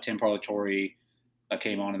Tim Parlatore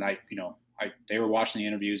came on, and they were watching the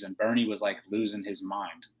interviews, and Bernie was like losing his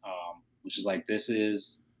mind, which is like, this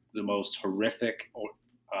is the most horrific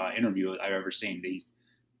interview I've ever seen.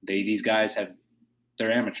 These guys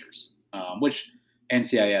they're amateurs, which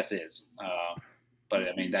NCIS is, but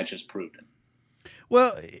I mean, that just proved it.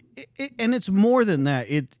 Well, and it's more than that.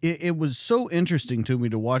 It was so interesting to me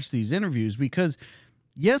to watch these interviews because,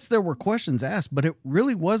 yes, there were questions asked, but it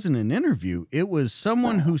really wasn't an interview. It was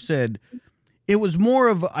someone who said, it was more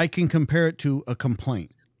of, I can compare it to a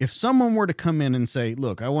complaint. If someone were to come in and say,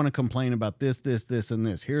 look, I want to complain about this, this, this, and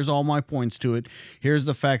this. Here's all my points to it. Here's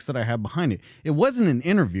the facts that I have behind it. It wasn't an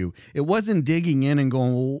interview. It wasn't digging in and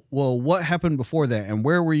going, well, what happened before that? And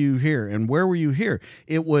where were you here? And where were you here?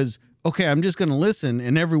 It was, okay, I'm just going to listen.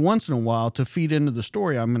 And every once in a while, to feed into the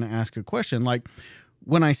story, I'm going to ask a question. Like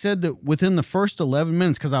when I said that within the first 11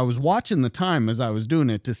 minutes, because I was watching the time as I was doing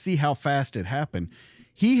it to see how fast it happened,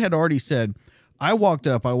 he had already said, I walked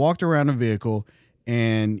around a vehicle,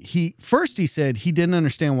 and he said he didn't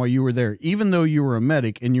understand why you were there, even though you were a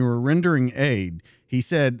medic and you were rendering aid. He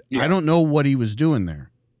said, I don't know what he was doing there.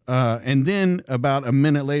 And then about a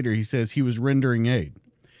minute later, he says he was rendering aid.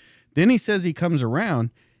 Then he says he comes around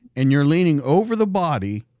and you're leaning over the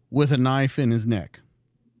body with a knife in his neck.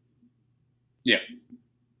 Yeah.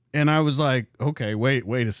 And I was like, okay, wait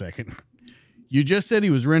a second. You just said he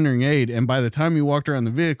was rendering aid, and by the time you walked around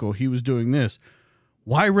the vehicle, he was doing this.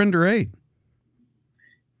 Why render aid?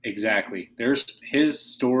 Exactly. His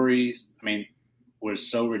stories, I mean, were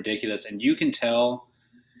so ridiculous. And you can tell,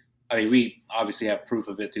 I mean, we obviously have proof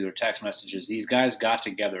of it through their text messages. These guys got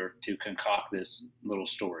together to concoct this little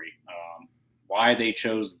story. Why they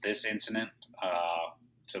chose this incident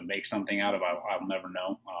to make something out of, I'll never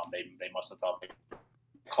know. They must have thought they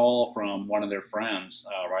call from one of their friends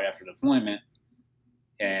right after deployment.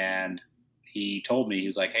 And he told me, he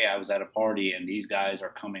was like, hey, I was at a party and these guys are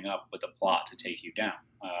coming up with a plot to take you down.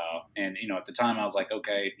 And, at the time I was like,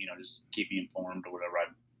 okay, just keep me informed or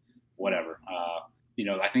whatever.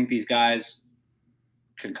 I think these guys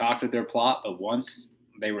concocted their plot, but once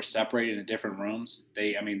they were separated in different rooms,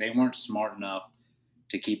 they weren't smart enough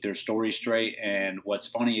to keep their story straight. And what's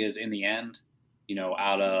funny is in the end,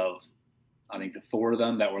 out of, I think the four of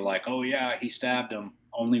them that were like, oh yeah, he stabbed him,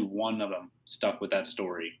 only one of them stuck with that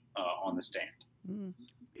story on the stand.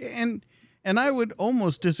 And I would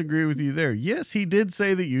almost disagree with you there. Yes, he did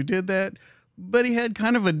say that you did that, but he had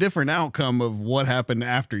kind of a different outcome of what happened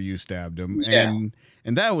after you stabbed him. Yeah.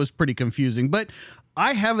 And that was pretty confusing. But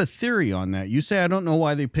I have a theory on that. You say, I don't know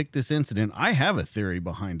why they picked this incident. I have a theory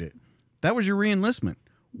behind it. That was your reenlistment.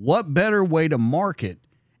 What better way to market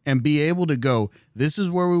and be able to go, this is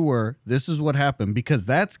where we were, this is what happened, because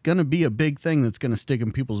that's going to be a big thing that's going to stick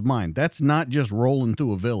in people's mind. That's not just rolling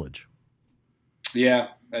through a village. Yeah,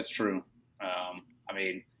 that's true.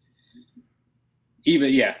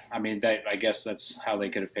 I guess that's how they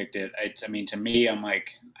could have picked it. To me, I'm like,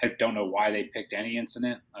 I don't know why they picked any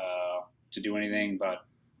incident to do anything, but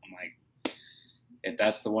I'm like, if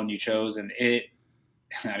that's the one you chose, and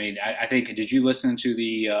I think, did you listen to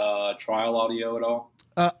the trial audio at all?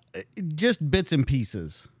 Just bits and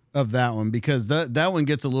pieces of that one, because that one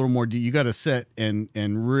gets a little more deep. You got to sit and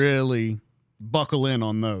really buckle in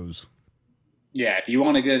on those. Yeah, if you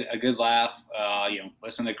want a good laugh,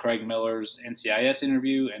 listen to Craig Miller's NCIS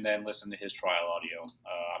interview and then listen to his trial audio.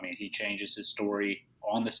 He changes his story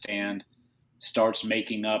on the stand, starts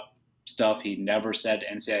making up stuff he never said to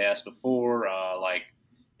NCIS before.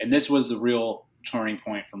 And this was the real turning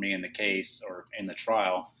point for me in the case or in the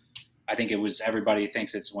trial. I think it was, everybody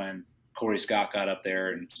thinks it's when Corey Scott got up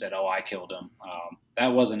there and said, oh, I killed him. That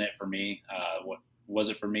wasn't it for me. What was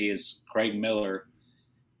it for me is Craig Miller,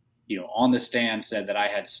 on the stand said that I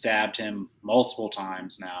had stabbed him multiple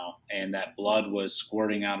times now and that blood was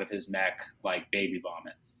squirting out of his neck like baby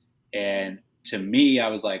vomit. And to me, I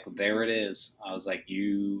was like, there it is. I was like,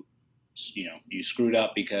 you screwed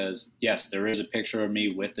up, because yes, there is a picture of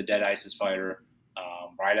me with the dead ISIS fighter.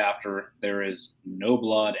 Right after, there is no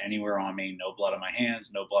blood anywhere on me, no blood on my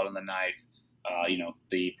hands, no blood on the knife.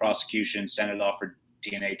 The prosecution sent it off for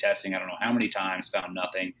DNA testing. I don't know how many times, found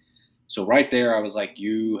nothing. So right there, I was like,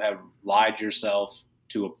 you have lied yourself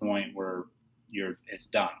to a point where it's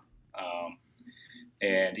done.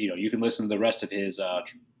 And you can listen to the rest of his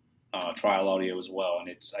trial audio as well, and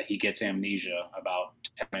it's he gets amnesia about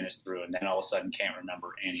 10 minutes through, and then all of a sudden can't remember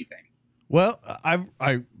anything. Well,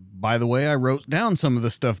 I by the way, I wrote down some of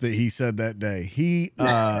the stuff that he said that day. He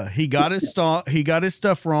got his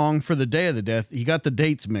stuff wrong for the day of the death. He got the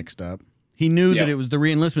dates mixed up. He knew that it was the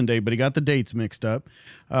reenlistment day, but he got the dates mixed up.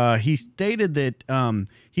 He stated that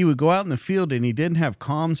he would go out in the field and he didn't have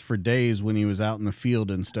comms for days when he was out in the field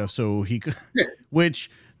and stuff. So he could, which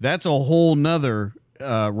that's a whole nother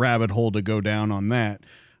rabbit hole to go down on that.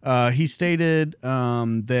 He stated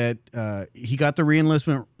that he got the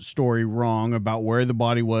reenlistment story wrong about where the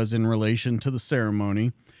body was in relation to the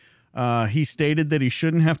ceremony. He stated that he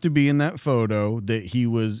shouldn't have to be in that photo, that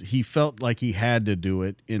he felt like he had to do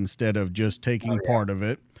it instead of just taking part of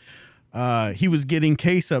it. He was getting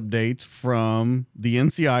case updates from the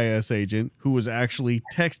NCIS agent who was actually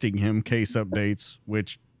texting him case updates,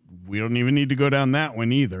 which we don't even need to go down that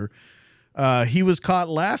one either. He was caught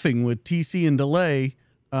laughing with TC and delay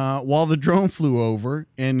while the drone flew over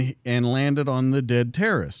and landed on the dead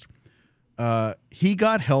terrorist. He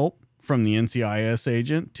got help from the NCIS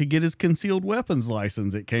agent to get his concealed weapons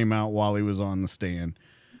license. It came out while he was on the stand.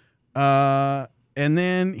 And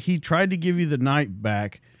then he tried to give you the night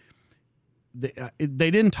back. They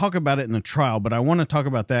didn't talk about it in the trial, but I want to talk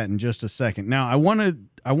about that in just a second. Now, I want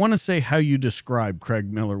to say how you described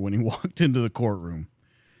Craig Miller when he walked into the courtroom.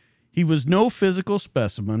 He was no physical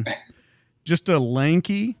specimen, just a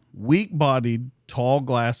lanky, weak-bodied, tall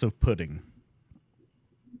glass of pudding.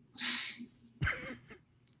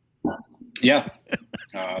 Yeah,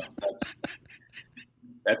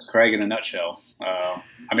 that's Craig in a nutshell. I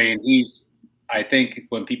mean, I think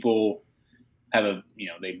when people have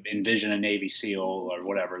they envision a Navy SEAL or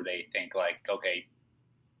whatever, they think like, okay,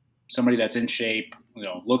 somebody that's in shape,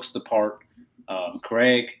 looks the part.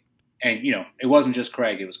 Craig, and it wasn't just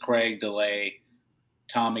Craig; it was Craig, DeLay,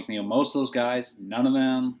 Tom McNeil. Most of those guys, none of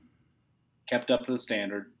them kept up to the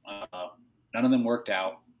standard. None of them worked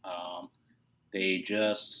out. They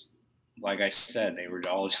just, like I said, they were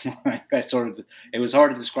all just like it was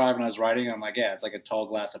hard to describe when I was writing. I'm like, yeah, it's like a tall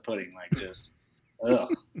glass of pudding, like just, ugh,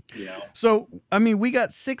 So, I mean, we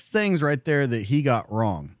got 6 things right there that he got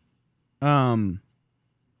wrong,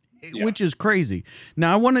 which is crazy.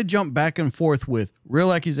 Now, I want to jump back and forth with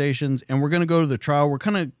real accusations, and we're going to go to the trial. We're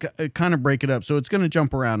kind of break it up, so it's going to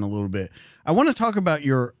jump around a little bit. I want to talk about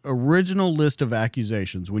your original list of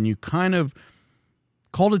accusations when you kind of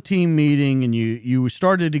called a team meeting and you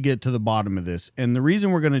started to get to the bottom of this. And the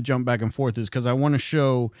reason we're going to jump back and forth is because I want to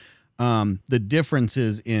show the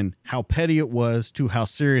differences in how petty it was to how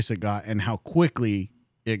serious it got and how quickly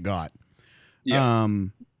it got. Yeah.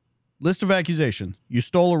 List of accusations. You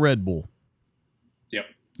stole a Red Bull. Yep.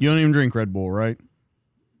 You don't even drink Red Bull, right?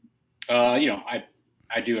 I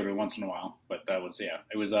do every once in a while, but that was,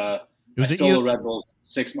 it was I stole a Red Bull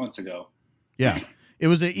 6 months ago. Yeah. It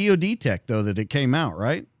was an EOD tech though that it came out,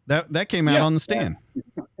 right? That came out on the stand.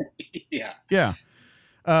 Yeah. Yeah.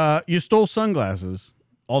 You stole sunglasses,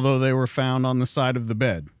 although they were found on the side of the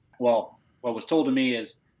bed. Well, what was told to me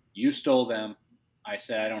is you stole them. I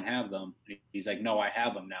said, I don't have them. He's like, no, I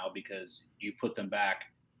have them now because you put them back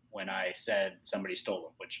when I said somebody stole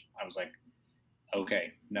them, which I was like,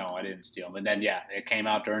 okay, no, I didn't steal them. And then, it came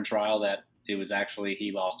out during trial that it was actually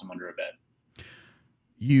he lost them under a bed.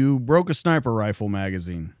 You broke a sniper rifle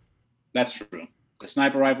magazine. That's true. The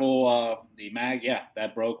sniper rifle, the mag,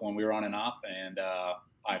 that broke when we were on an op, and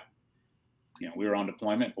we were on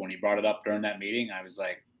deployment. But when he brought it up during that meeting, I was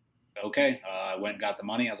like, okay. I went and got the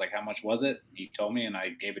money. I was like, how much was it? He told me, and I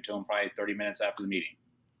gave it to him probably 30 minutes after the meeting.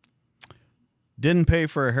 Didn't pay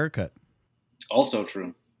for a haircut. Also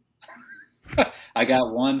true. I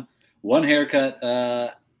got one haircut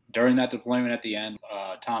during that deployment at the end.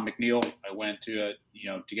 Tom McNeil, I went to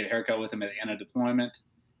to get a haircut with him at the end of deployment,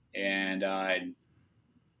 and I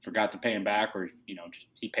forgot to pay him back, or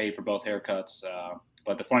he paid for both haircuts.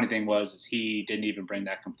 But the funny thing is he didn't even bring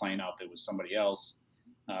that complaint up. It was somebody else.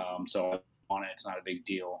 So on it, it's not a big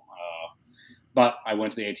deal. But I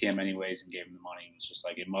went to the ATM anyways and gave him the money. It was just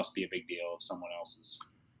like, it must be a big deal if someone else is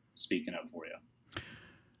speaking up for you.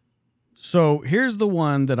 So here's the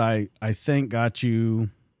one that I think got you.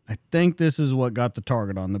 I think this is what got the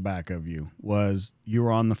target on the back of you, was you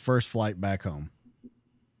were on the first flight back home.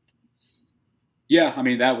 Yeah. I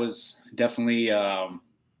mean, that was definitely,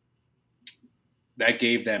 that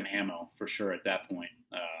gave them ammo for sure at that point.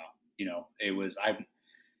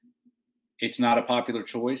 It's not a popular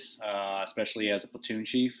choice, especially as a platoon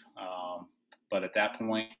chief. But at that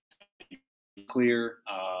point, clear,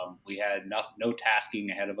 we had no tasking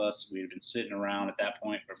ahead of us. We had been sitting around at that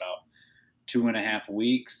point for about 2.5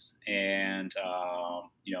 weeks, and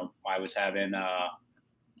I was having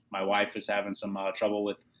my wife was having some trouble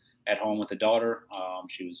with at home with the daughter.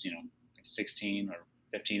 She was 16 or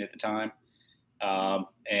 15 at the time.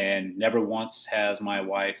 And never once has my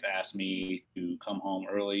wife asked me to come home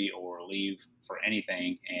early or leave for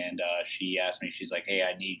anything. And she asked me, she's like, "Hey,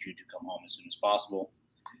 I need you to come home as soon as possible."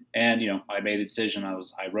 And I made a decision.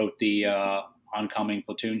 I wrote the oncoming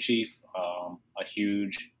platoon chief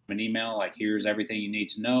an email like, "Here's everything you need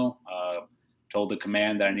to know." Told the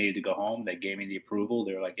command that I needed to go home. They gave me the approval.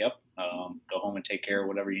 They were like, "Yep, go home and take care of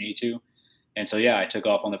whatever you need to." And so I took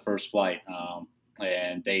off on the first flight.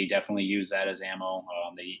 And they definitely use that as ammo.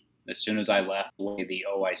 As soon as I left the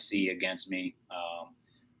OIC against me,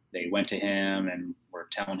 they went to him and were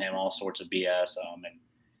telling him all sorts of BS.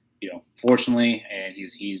 Fortunately, and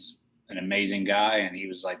he's an amazing guy, and he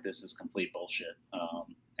was like, "This is complete bullshit."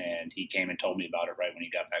 And he came and told me about it right when he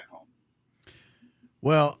got back home.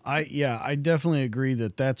 Well, I definitely agree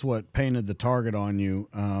that that's what painted the target on you.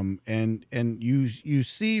 And you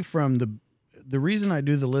see from the reason I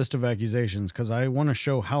do the list of accusations, because I want to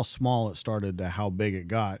show how small it started to how big it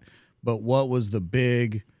got. But what was the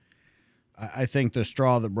big, I think the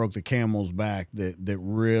straw that broke the camel's back that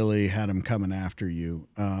really had them coming after you.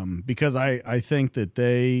 Because I think that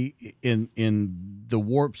they, in the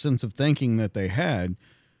warped sense of thinking that they had,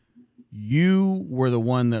 you were the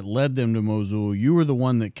one that led them to Mosul. You were the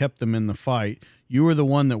one that kept them in the fight. You were the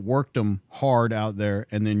one that worked them hard out there,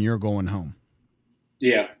 and then you're going home.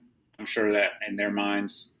 Yeah. I'm sure that in their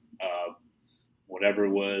minds, whatever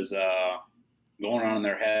was going on in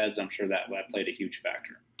their heads, I'm sure that played a huge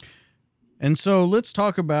factor. And so let's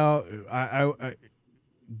talk about I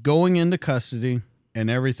going into custody and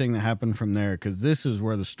everything that happened from there, because this is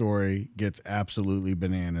where the story gets absolutely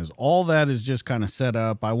bananas. All that is just kind of set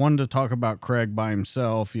up. I wanted to talk about Craig by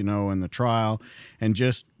himself, in the trial, and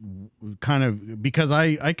just kind of because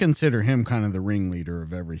I consider him kind of the ringleader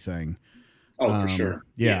of everything. Oh, for sure.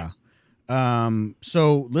 Yeah. Yes.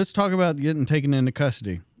 So let's talk about getting taken into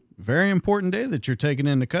custody. Very important day that you're taken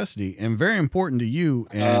into custody, and very important to you.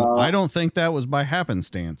 And I don't think that was by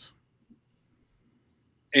happenstance.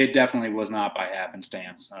 It definitely was not by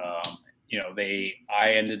happenstance.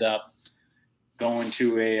 I ended up going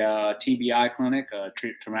to a TBI clinic, a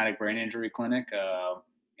traumatic brain injury clinic,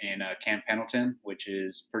 in Camp Pendleton, which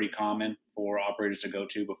is pretty common for operators to go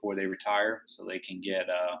to before they retire, so they can get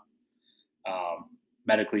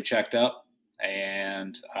medically checked up.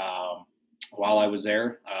 And while I was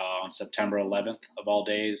there on September 11th of all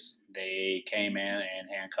days, they came in and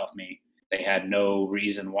handcuffed me. They had no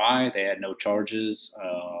reason why. They had no charges.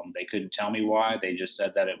 They couldn't tell me why. They just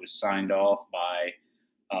said that it was signed off by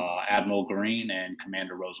Admiral Green and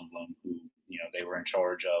Commander Rosenblum, who they were in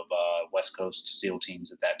charge of West Coast SEAL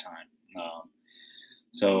teams at that time.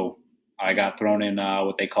 So I got thrown in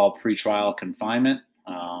what they call pretrial confinement.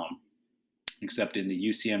 Except in the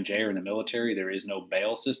UCMJ or in the military, there is no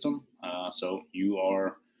bail system. So you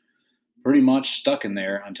are pretty much stuck in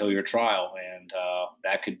there until your trial. And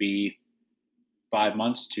that could be 5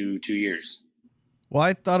 months to 2 years. Well,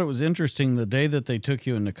 I thought it was interesting the day that they took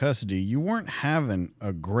you into custody, you weren't having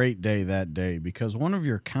a great day that day, because one of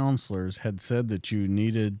your counselors had said that you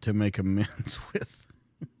needed to make amends with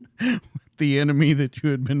the enemy that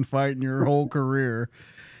you had been fighting your whole career.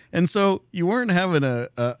 And so you weren't having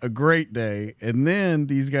a great day. And then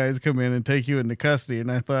these guys come in and take you into custody.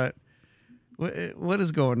 And I thought, what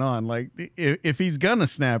is going on? Like, if he's going to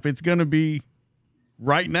snap, it's going to be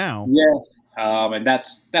right now. Yeah. And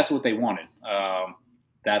that's what they wanted.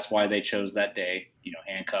 That's why they chose that day,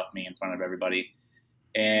 handcuff me in front of everybody.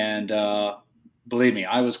 And believe me,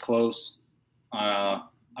 I was close. I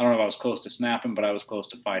don't know if I was close to snapping, but I was close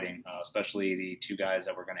to fighting, especially the two guys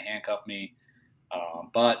that were going to handcuff me.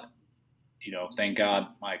 But, thank God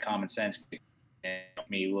my common sense made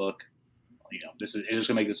me look, it's just going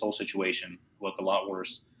to make this whole situation look a lot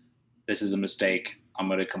worse. This is a mistake. I'm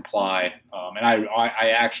going to comply. And I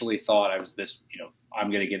actually thought I was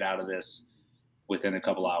I'm going to get out of this within a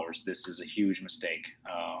couple hours. This is a huge mistake.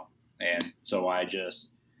 And so I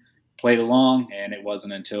just played along, and it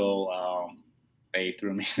wasn't until they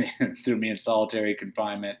threw me in solitary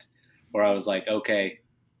confinement where I was like, okay,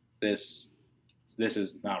 this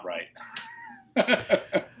is not right.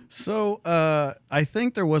 So I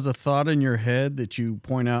think there was a thought in your head that you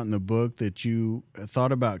point out in the book that you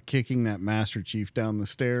thought about kicking that Master Chief down the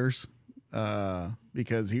stairs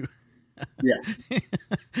because he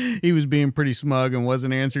he was being pretty smug and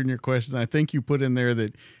wasn't answering your questions. I think you put in there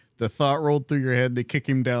that the thought rolled through your head to kick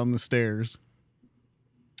him down the stairs.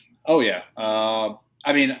 Oh, yeah.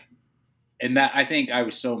 I mean, and that I think I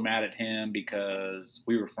was so mad at him because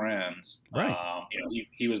we were friends. Right.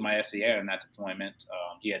 He was my SCA in that deployment.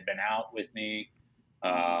 He had been out with me.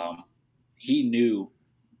 He knew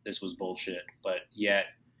this was bullshit, but yet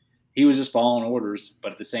he was just following orders.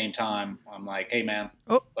 But at the same time, I'm like, hey, man,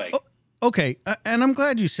 okay. And I'm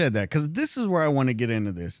glad you said that, because this is where I want to get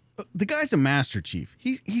into this. The guy's a Master Chief.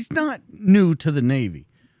 He's not new to the Navy.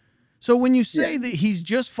 So when you say that he's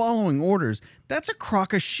just following orders, that's a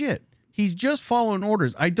crock of shit. He's just following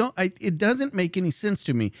orders. It doesn't make any sense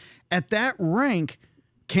to me. At that rank,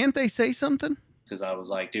 can't they say something? Because I was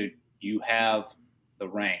like, dude, you have the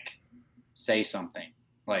rank. Say something.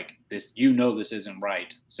 Like this, this isn't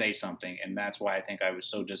right. Say something. And that's why I think I was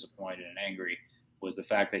so disappointed and angry, was the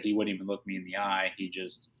fact that he wouldn't even look me in the eye. He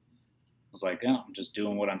just was like, oh, I'm just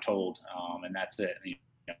doing what I'm told. And that's it. And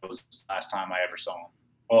it was the last time I ever saw him.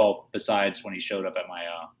 Well, besides when he showed up at my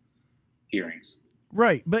hearings.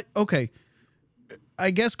 Right. But okay,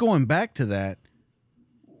 I guess going back to that,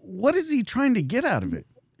 what is he trying to get out of it?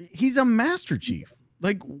 He's a Master Chief.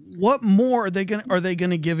 Like, what more are they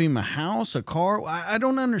gonna give him? A house, a car? I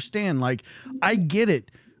don't understand. Like, I get it.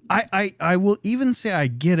 I will even say I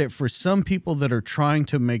get it for some people that are trying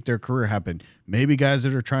to make their career happen. Maybe guys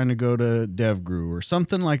that are trying to go to DevGru or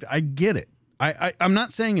something like that. I get it. I'm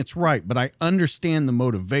not saying it's right, but I understand the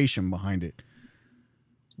motivation behind it.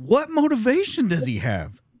 What motivation does he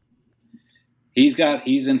have?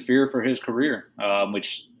 He's in fear for his career,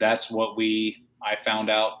 which that's what I found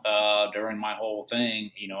out during my whole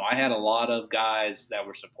thing. I had a lot of guys that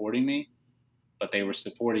were supporting me, but they were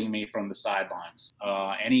supporting me from the sidelines.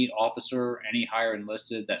 Any officer, any higher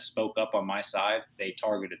enlisted that spoke up on my side, they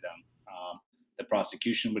targeted them. The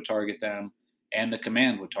prosecution would target them, and the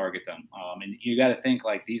command would target them. And you got to think,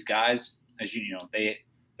 like, these guys, as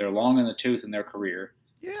they're long in the tooth in their career.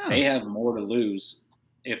 Yeah. They have more to lose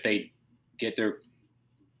if they get their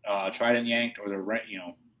trident yanked or their rank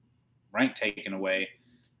taken away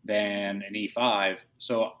than an E5.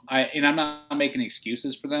 So I'm not making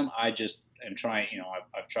excuses for them. I just am trying.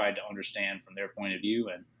 I've tried to understand from their point of view,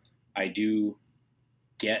 and I do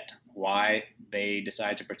get why they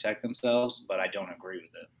decide to protect themselves, but I don't agree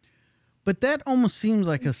with it. But that almost seems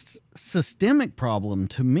like a systemic problem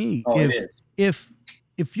to me. Oh, it is. If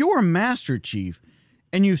you're a Master Chief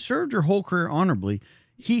and you served your whole career honorably,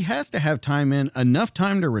 he has to have enough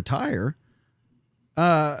time to retire,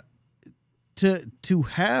 to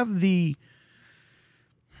have the,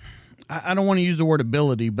 I don't want to use the word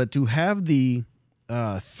ability, but to have the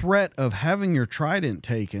threat of having your trident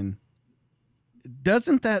taken.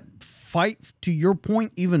 Doesn't that fight, to your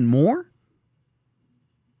point, even more?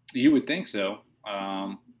 You would think so.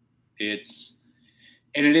 It's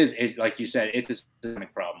like you said, it's a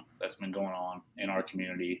systemic problem that's been going on in our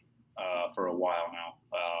community for a while now.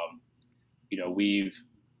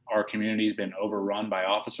 Our community's been overrun by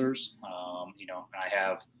officers. And I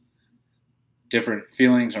have different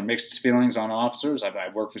feelings or mixed feelings on officers.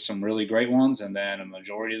 I've worked with some really great ones, and then a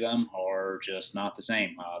majority of them are just not the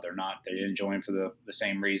same. They didn't join for the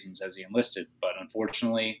same reasons as the enlisted. But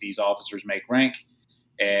unfortunately, these officers make rank,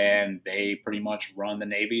 and they pretty much run the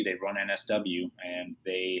Navy. They run NSW, and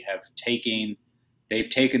they've taken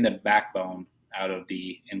the backbone out of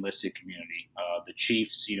the enlisted community. The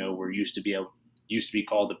chiefs, used to be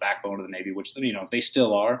called the backbone of the Navy, which they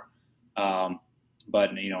still are.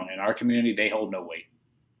 But in our community, they hold no weight.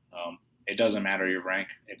 It doesn't matter your rank.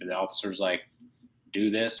 If the officer's like,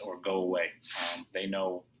 do this or go away, they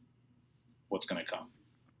know what's going to come.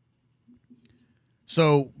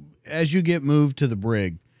 So as you get moved to the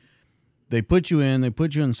brig, they put you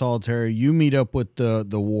in solitary. You meet up with the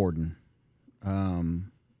warden.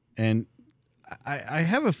 And I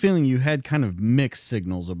have a feeling you had kind of mixed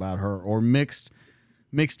signals about her, or mixed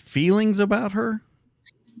feelings about her.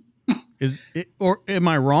 Or am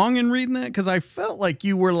I wrong in reading that? Because I felt like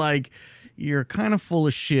you were like, you're kind of full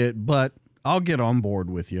of shit, but I'll get on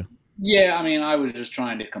board with you. Yeah, I was just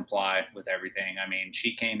trying to comply with everything.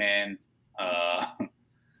 She came in,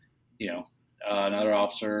 another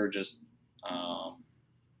officer, just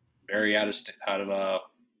very out of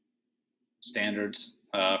standards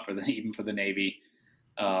even for the Navy.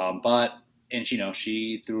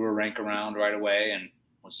 She threw her rank around right away and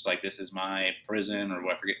was like, this is my prison, or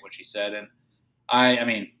I forget what she said. And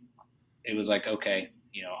it was like, okay,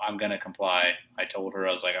 I'm going to comply. I told her,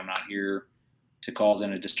 I was like, I'm not here to cause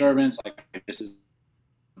any disturbance. Like, this is,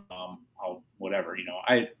 whatever,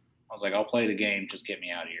 I was like, I'll play the game. Just get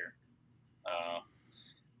me out of here.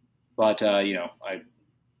 I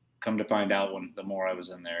come to find out the more I was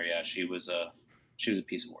in there, yeah, she was a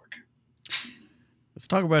piece of work. Let's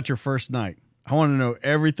talk about your first night. I want to know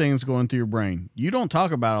everything that's going through your brain. You don't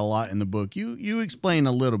talk about it a lot in the book. You explain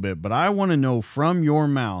a little bit, but I want to know from your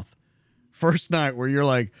mouth, first night where you're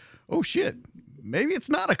like, oh shit, maybe it's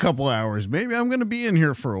not a couple hours. Maybe I'm going to be in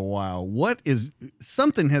here for a while.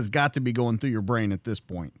 Something has got to be going through your brain at this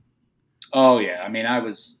point. Oh yeah. I mean,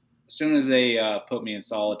 as soon as they put me in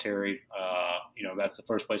solitary, that's the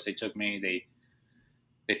first place they took me.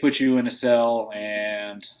 They put you in a cell,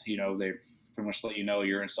 and they pretty much let you know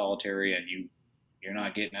you're in solitary and you're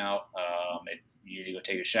not getting out. You need to go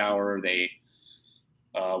take a shower. They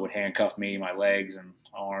would handcuff me, my legs and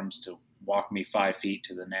arms, to walk me 5 feet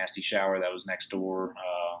to the nasty shower that was next door,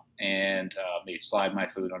 and they'd slide my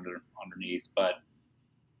food underneath. But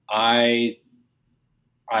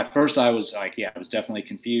at first I was like, I was definitely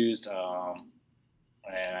confused, and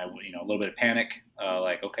a little bit of panic,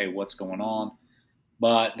 like, okay, what's going on?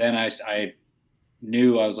 But then I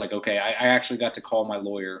knew, I was like, okay, I actually got to call my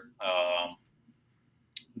lawyer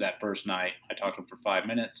that first night. I talked to him for 5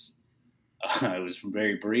 minutes. It was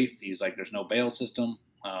very brief. He was like, there's no bail system.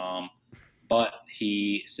 But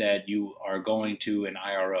he said, you are going to an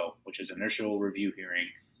IRO, which is initial review hearing.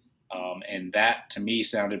 And that to me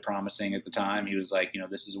sounded promising at the time. He was like,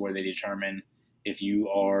 this is where they determine if you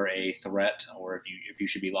are a threat or if you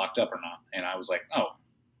should be locked up or not. And I was like, oh,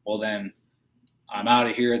 well then I'm out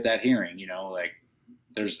of here at that hearing,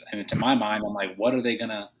 and to my mind, I'm like, what are they going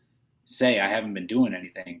to say? I haven't been doing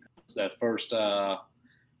anything. The first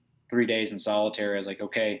 3 days in solitary, I was like,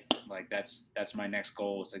 okay, like that's my next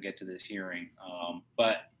goal, is to get to this hearing.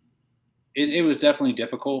 But it was definitely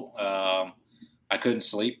difficult. I couldn't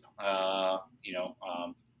sleep. I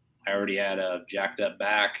already had a jacked up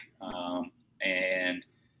back, and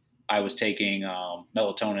I was taking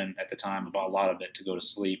melatonin at the time, about a lot of it, to go to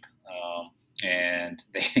sleep. And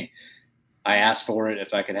I asked for it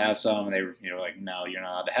if I could have some, and they were, like, no, you're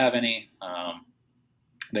not allowed to have any.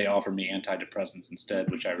 They offered me antidepressants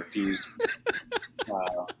instead, which I refused.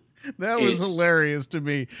 That was hilarious to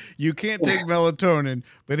me. You can't take melatonin,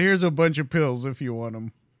 but here's a bunch of pills if you want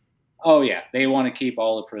them. Oh yeah, they want to keep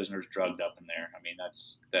all the prisoners drugged up in there. I mean,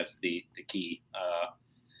 that's the key.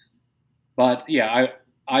 But yeah,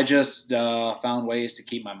 I just found ways to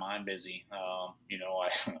keep my mind busy.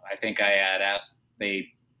 I think I had asked,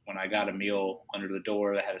 when I got a meal under the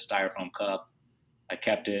door that had a styrofoam cup, I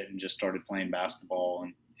kept it and just started playing basketball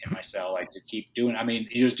in my cell. Like, to keep doing, I mean,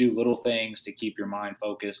 you just do little things to keep your mind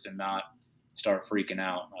focused and not start freaking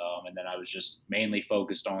out. And then I was just mainly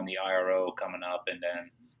focused on the IRO coming up. And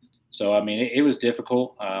then, so, I mean, it was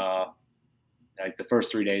difficult. Like, the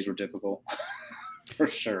first 3 days were difficult for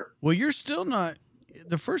sure. Well, you're still not,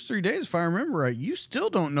 the first 3 days, if I remember right, you still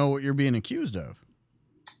don't know what you're being accused of.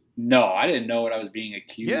 No, I didn't know what I was being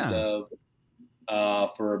accused of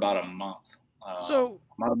for about a month. So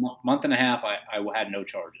about a month and a half, I had no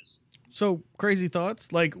charges. So, crazy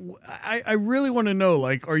thoughts. Like, I really want to know,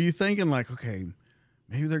 like, are you thinking like, okay,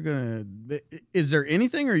 maybe they're going to, is there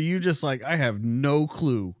anything, or are you just like, I have no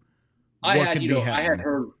clue what could be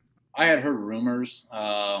happening? I had heard rumors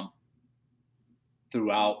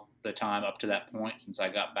throughout the time up to that point, since I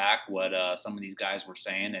got back, what some of these guys were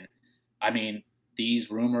saying. And I mean,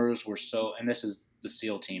 these rumors were so, and this is the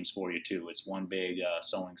SEAL teams for you too. It's one big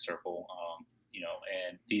sewing circle,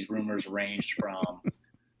 and these rumors ranged from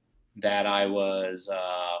that I was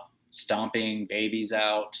stomping babies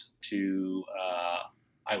out to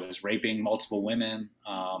I was raping multiple women,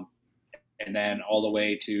 and then all the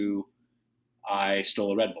way to I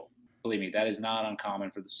stole a Red Bull. Believe me, that is not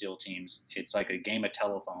uncommon for the SEAL teams. It's like a game of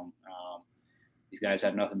telephone. These guys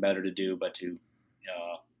have nothing better to do but to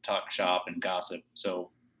talk shop and gossip. So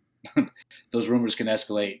those rumors can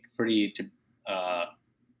escalate pretty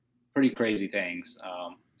crazy things.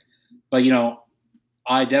 But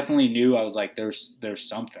I definitely knew, I was like, there's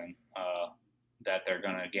something that they're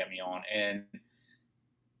gonna get me on. And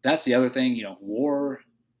that's the other thing, war,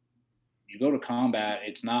 you go to combat,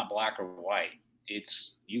 it's not black or white.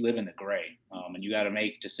 It's, you live in the gray, and you got to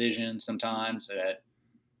make decisions sometimes that,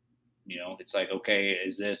 it's like, okay,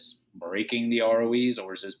 is this breaking the ROEs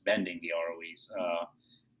or is this bending the ROEs?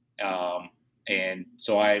 And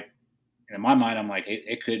so in my mind, I'm like,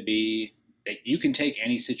 it could be that you can take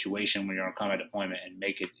any situation when you're on a combat deployment and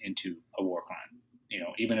make it into a war crime.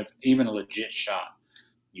 Even a legit shot,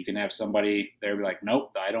 you can have somebody there be like,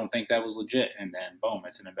 nope, I don't think that was legit. And then boom,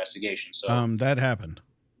 it's an investigation. So that happened.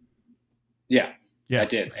 Yeah, that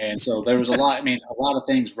did. And so there was a lot of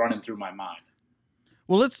things running through my mind.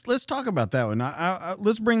 Well, let's talk about that one.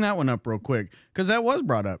 Let's bring that one up real quick, because that was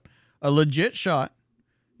brought up. A legit shot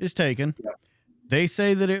is taken. Yep. They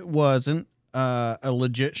say that it wasn't. a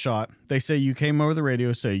legit shot. They say you came over the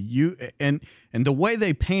radio, say you, and the way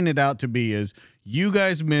they paint it out to be is you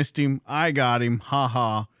guys missed him, I got him,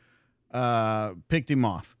 picked him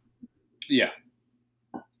off. Yeah.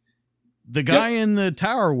 The guy in the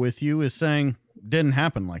tower with you is saying didn't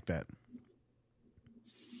happen like that.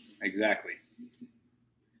 Exactly.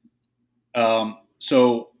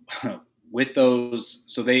 So with those,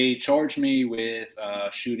 so they charged me with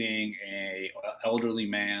shooting a elderly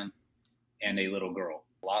man and a little girl.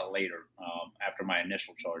 A lot later, after my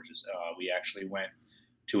initial charges, we actually went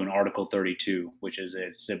to an Article 32, which is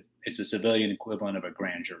it's a civilian equivalent of a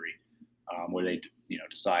grand jury, where they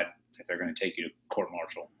decide if they're going to take you to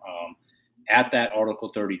court-martial. At that Article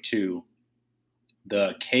 32,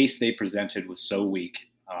 the case they presented was so weak.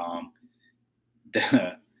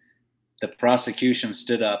 The prosecution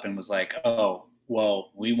stood up and was like, "Oh,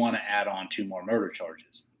 well, we want to add on 2 more murder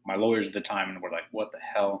charges." My lawyers at the time and were like, "What the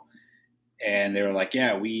hell?" And they were like,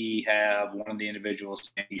 "Yeah, we have one of the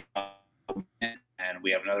individuals saying he shot a man, and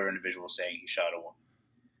we have another individual saying he shot a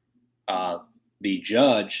woman." The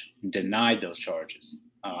judge denied those charges.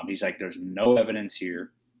 He's like, "There's no evidence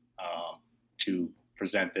here to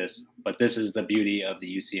present this, but this is the beauty of the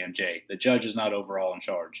UCMJ. The judge is not overall in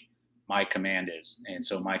charge. My command is." And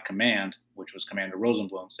so my command, which was Commander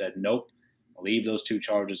Rosenblum, said, "Nope, leave those 2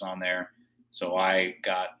 charges on there." So I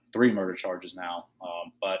got 3 murder charges now.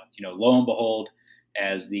 But lo and behold,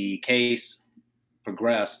 as the case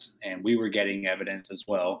progressed and we were getting evidence as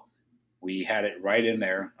well, we had it right in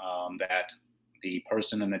there that the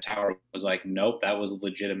person in the tower was like, "Nope, that was a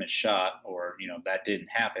legitimate shot," or that didn't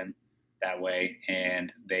happen that way,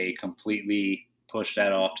 and they completely pushed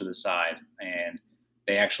that off to the side, and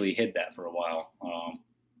they actually hid that for a while.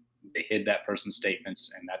 They hid that person's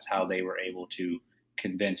statements, and that's how they were able to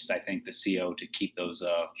convince, I think, the CO to keep those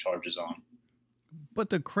charges on.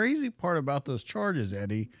 But the crazy part about those charges,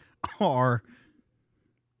 Eddie, are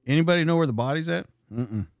anybody know where the body's at?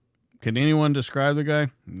 Mm-mm. Can anyone describe the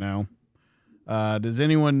guy? No. Does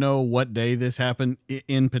anyone know what day this happened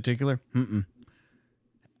in particular? Mm-mm.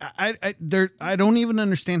 I don't even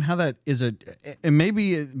understand how that is and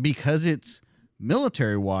maybe because it's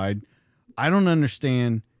military wide, I don't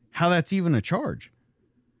understand how that's even a charge.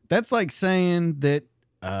 That's like saying that,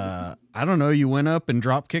 I don't know, you went up and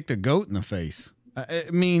drop kicked a goat in the face. I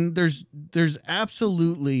mean, there's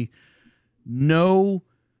absolutely no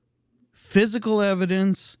physical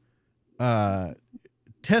evidence,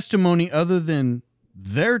 testimony other than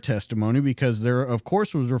their testimony, because there, of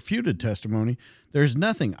course, was refuted testimony. There's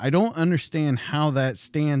nothing. I don't understand how that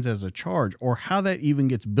stands as a charge or how that even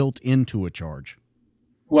gets built into a charge.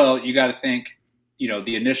 Well, you got to think,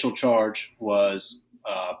 the initial charge was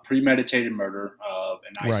premeditated murder of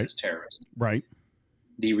an ISIS terrorist. Right.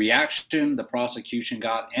 The reaction the prosecution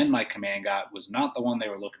got and my command got was not the one they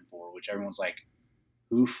were looking for, which everyone's like,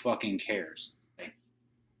 who fucking cares? Like,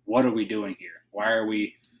 what are we doing here? Why are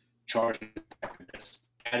we charging this?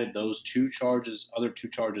 Added those 2 charges, other 2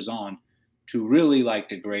 charges on to really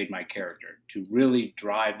degrade my character, to really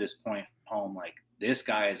drive this point home. Like, this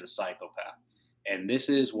guy is a psychopath. And this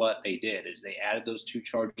is what they did, is they added those 2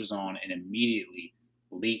 charges on and immediately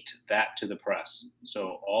leaked that to the press.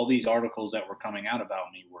 So all these articles that were coming out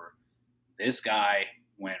about me were, this guy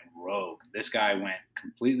went rogue. This guy went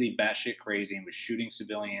completely batshit crazy and was shooting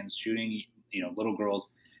civilians, shooting, little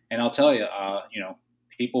girls. And I'll tell you,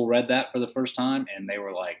 people read that for the first time and they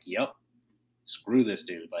were like, "Yep, screw this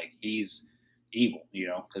dude. Like, he's evil,"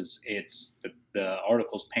 because it's the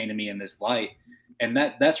articles painted me in this light. And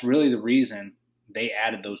that's really the reason they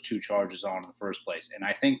added those 2 charges on in the first place. And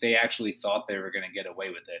I think they actually thought they were going to get away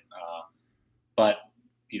with it. But,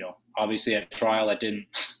 obviously at trial, it didn't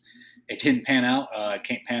pan out.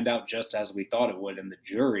 It panned out just as we thought it would. And the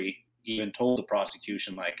jury even told the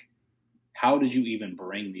prosecution, like, how did you even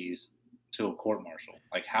bring these to a court-martial?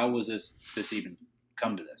 Like, how was this even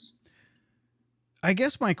come to this? I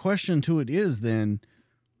guess my question to it is then,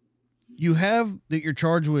 you have that you're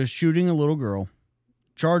charged with shooting a little girl,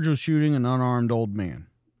 charged with shooting an unarmed old man,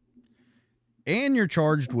 and you're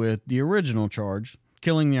charged with the original charge,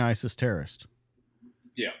 killing the ISIS terrorist.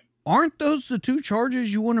 Yeah. Aren't those the 2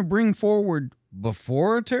 charges you want to bring forward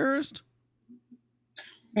before a terrorist?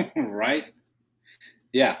 Right?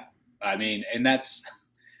 Yeah. I mean, and that's,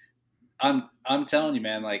 I'm telling you,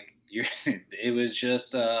 man, like, it was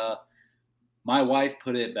just, my wife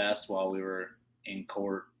put it best while we were in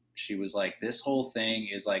court. She was like, this whole thing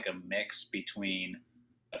is like a mix between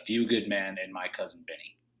A Few Good Men and My Cousin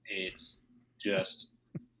Vinny. It's just,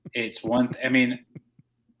 it's one, I mean,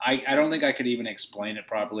 I don't think I could even explain it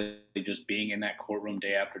properly, just being in that courtroom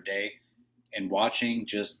day after day and watching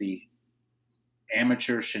just the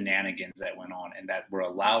amateur shenanigans that went on and that were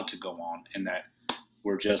allowed to go on, and that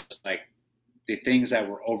were just like the things that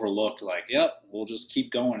were overlooked. Like, yep, we'll just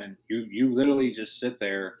keep going, and you literally just sit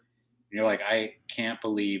there, and you're like, I can't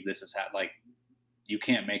believe this is like, you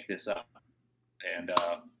can't make this up. And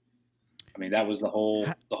I mean, that was the whole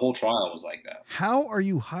trial was like that. How are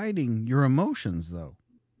you hiding your emotions though?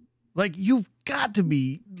 Like, you've got to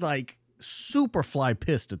be like super fly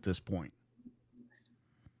pissed at this point.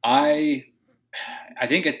 I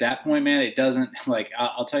think at that point, man, it doesn't, like,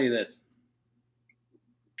 I'll tell you this,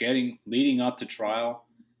 leading up to trial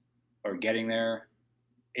or getting there,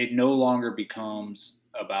 it no longer becomes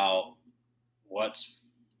about what's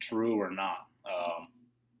true or not.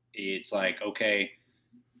 It's like, okay,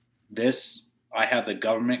 I have the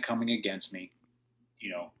government coming against me,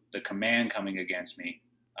 the command coming against me.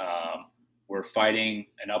 We're fighting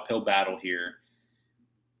an uphill battle here.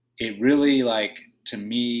 It really, like, to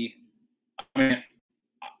me, I mean,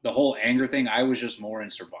 the whole anger thing, I was just more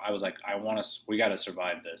in survival. I was like, we got to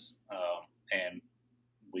survive this. And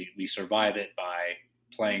we survive it by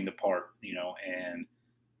playing the part, and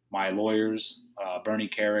my lawyers, Bernie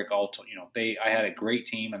Carrick, I had a great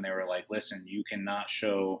team, and they were like, listen, you cannot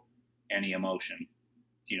show any emotion,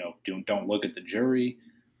 don't look at the jury.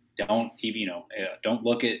 Don't even, don't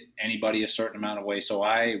look at anybody a certain amount of way. So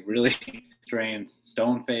I really strained,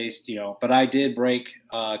 stone faced, but I did break,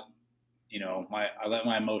 I let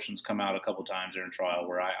my emotions come out a couple times during trial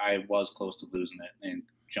where I was close to losing it and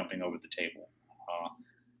jumping over the table.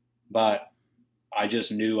 But I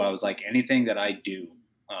just knew, I was like, anything that I do,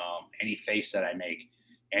 any face that I make,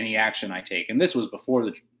 any action I take, and this was before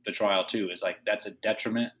the trial too, is like, that's a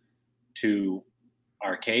detriment to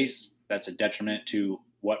our case. That's a detriment to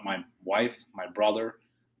what my wife, my brother,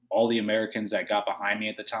 all the Americans that got behind me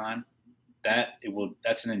at the time,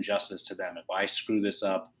 that's an injustice to them if I screw this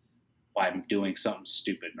up by doing something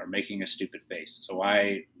stupid or making a stupid face. So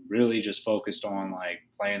I really just focused on, like,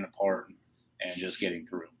 playing the part and just getting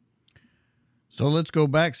through. So let's go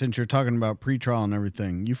back, since you're talking about pretrial and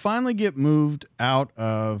everything. You finally get moved out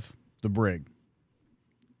of the brig.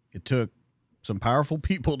 It took some powerful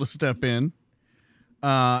people to step in.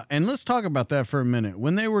 And let's talk about that for a minute.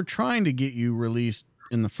 When they were trying to get you released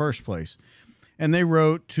in the first place, and they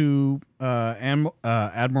wrote to Admiral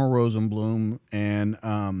Rosenblum,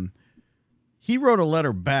 and he wrote a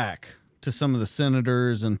letter back to some of the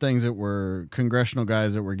senators and things that were congressional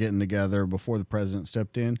guys that were getting together before the president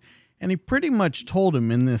stepped in. And he pretty much told him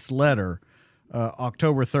in this letter,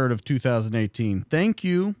 October 3rd of 2018, thank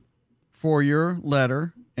you for your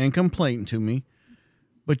letter and complaint to me,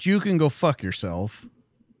 but you can go fuck yourself.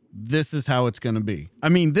 This is how it's going to be. I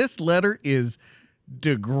mean, this letter is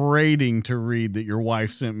degrading to read that your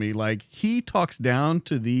wife sent me. Like, he talks down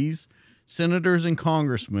to these senators and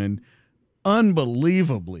congressmen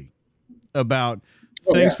unbelievably about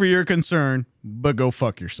thanks for your concern, but go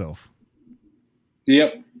fuck yourself.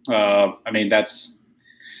 Yep. I mean, that's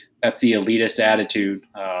the elitist attitude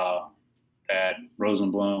that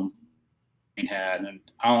Rosenblum had, and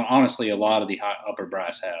honestly, a lot of the upper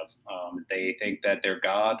brass have. They think that they're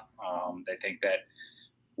God. They think that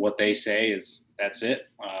what they say that's it.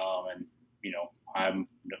 And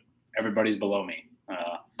everybody's below me.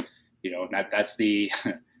 That's the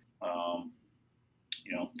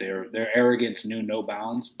their arrogance knew no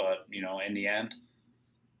bounds. But in the end,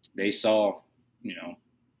 they saw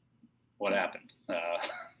what happened.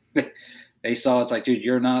 They saw, it's like, dude,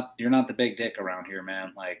 you're not the big dick around here,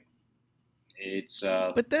 man. Like, it's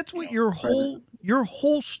but that's what your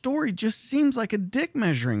whole story just seems like, a dick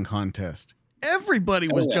measuring contest. Everybody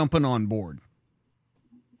was jumping on board.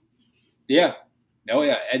 Yeah. Oh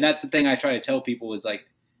yeah. And that's the thing I try to tell people is, like,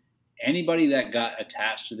 anybody that got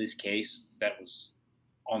attached to this case that was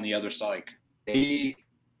on the other side, like, they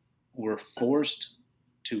were forced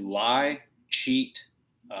to lie, cheat,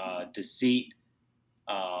 deceit,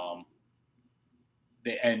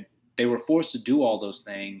 they were forced to do all those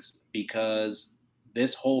things because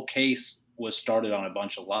this whole case was started on a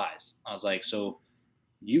bunch of lies. I was like, so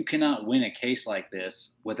you cannot win a case like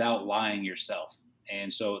this without lying yourself.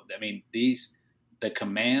 And so, I mean, the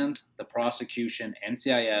command, the prosecution,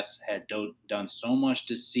 NCIS had done so much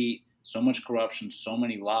deceit, so much corruption, so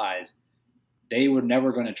many lies. They were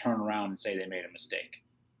never going to turn around and say they made a mistake.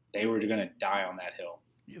 They were going to die on that hill.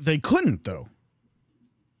 They couldn't, though.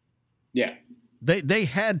 Yeah. They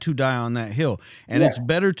had to die on that hill. And it's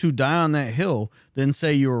better to die on that hill than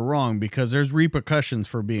say you were wrong, because there's repercussions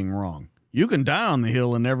for being wrong. You can die on the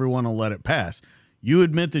hill and everyone will let it pass. You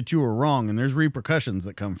admit that you were wrong, and there's repercussions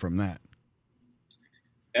that come from that.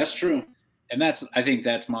 That's true. And I think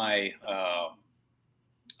that's my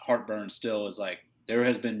heartburn still is like there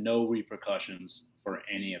has been no repercussions for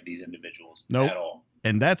any of these individuals Nope. at all.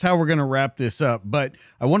 And that's how we're going to wrap this up. But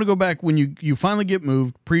I want to go back when you finally get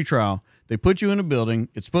moved pre-trial. They put you in a building.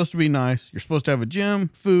 It's supposed to be nice. You're supposed to have a gym,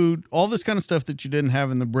 food, all this kind of stuff that you didn't have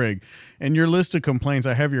in the brig. And your list of complaints,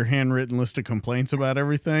 I have your handwritten list of complaints about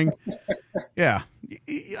everything. Yeah.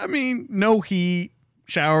 I mean, no heat,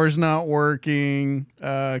 showers not working,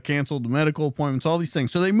 canceled medical appointments, all these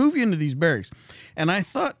things. So they move you into these barracks. And I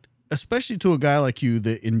thought, especially to a guy like you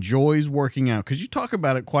that enjoys working out, because you talk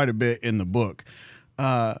about it quite a bit in the book,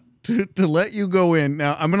 to let you go in.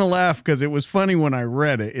 Now, I'm going to laugh because it was funny when I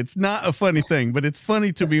read it. It's not a funny thing, but it's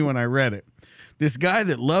funny to me when I read it. This guy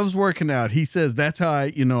that loves working out, he says, that's how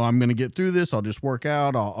I'm going to get through this. I'll just work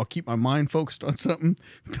out. I'll keep my mind focused on something.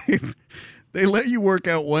 They let you work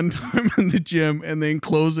out one time in the gym and then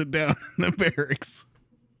close it down in the barracks.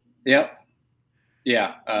 Yep.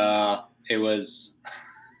 Yeah. It was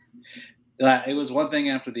one thing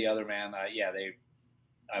after the other, man.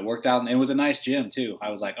 I worked out, and it was a nice gym too. I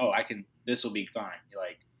was like, oh, this will be fine.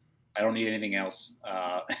 Like, I don't need anything else.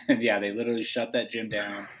 And yeah, they literally shut that gym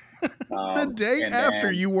down. The day after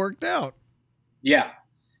you worked out. Yeah.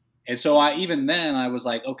 And so I was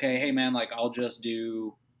like, okay, hey man, like I'll just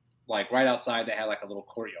do, like, right outside they had like a little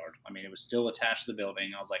courtyard. I mean, it was still attached to the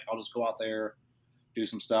building. I was like, I'll just go out there, do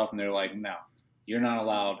some stuff. And they're like, no, you're not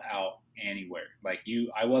allowed out anywhere. Like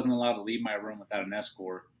I wasn't allowed to leave my room without an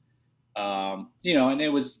escort. And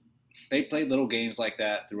they played little games like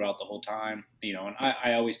that throughout the whole time, and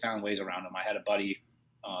I always found ways around them. I had a buddy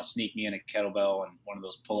sneak me in a kettlebell and one of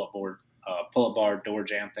those pull-up bar door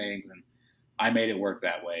jam things, and I made it work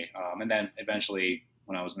that way. And then eventually,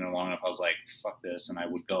 when I was in there long enough, I was like, fuck this, and I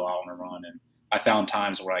would go out on a run, and I found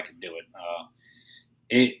times where I could do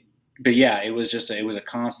it. But yeah, it was a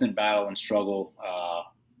constant battle and struggle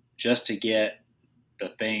just to get the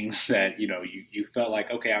things that, you felt like,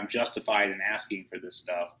 okay, I'm justified in asking for this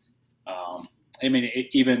stuff. I mean,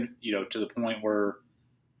 even, to the point where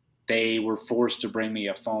they were forced to bring me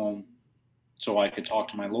a phone so I could talk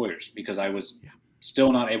to my lawyers, because I was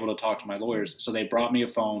still not able to talk to my lawyers. So they brought me a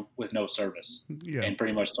phone with no service and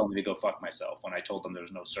pretty much told me to go fuck myself when I told them there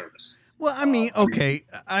was no service. Well, I mean, okay,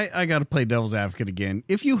 I got to play devil's advocate again.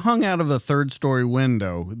 If you hung out of a third-story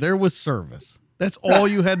window, there was service. That's all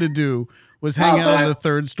you had to do was hang out of the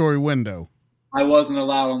third-story window. I wasn't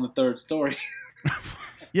allowed on the third story.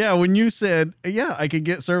 Yeah, when you said, I could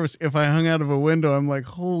get service if I hung out of a window, I'm like,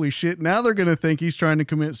 holy shit, now they're going to think he's trying to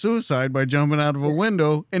commit suicide by jumping out of a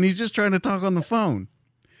window, and he's just trying to talk on the phone.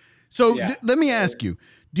 So let me ask you,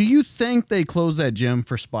 do you think they closed that gym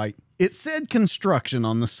for spite? It said construction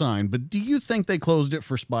on the sign, but do you think they closed it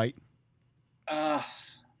for spite?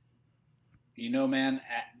 Man,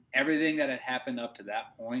 everything that had happened up to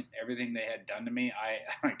that point, everything they had done to me,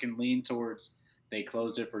 I can lean towards they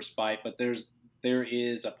closed it for spite, but there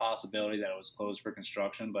is a possibility that it was closed for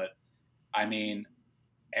construction. But I mean,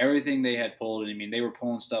 everything they had pulled, and I mean, they were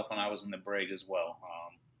pulling stuff when I was in the brig as well.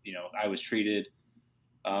 I was treated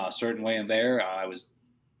a certain way in there. I was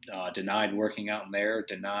denied working out in there,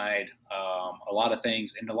 denied a lot of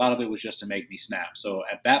things, and a lot of it was just to make me snap. So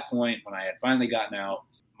at that point, when I had finally gotten out,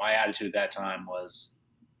 my attitude at that time was,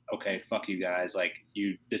 okay, fuck you guys. Like,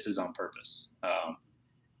 this is on purpose.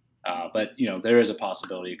 But there is a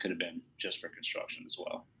possibility it could have been just for construction as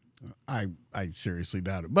well. I seriously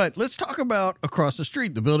doubt it. But let's talk about across the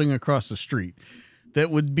street, the building across the street. That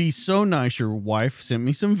would be so nice. Your wife sent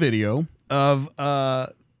me some video of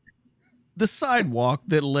the sidewalk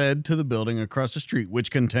that led to the building across the street, which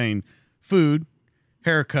contained food,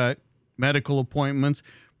 haircut, medical appointments,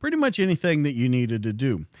 pretty much anything that you needed to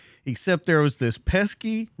do. Except there was this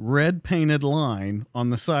pesky red painted line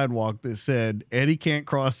on the sidewalk that said, Eddie can't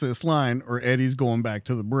cross this line or Eddie's going back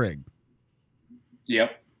to the brig.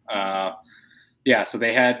 Yep. So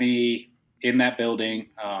they had me in that building,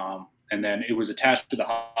 and then it was attached to the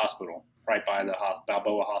hospital, right by the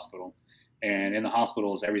Balboa Hospital. And in the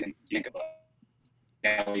hospital is everything you think about.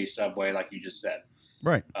 Galley, subway, like you just said.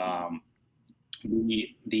 Right.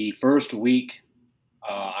 The first week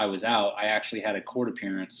I was out, I actually had a court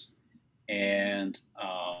appearance, and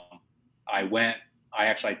I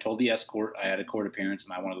told the escort I had a court appearance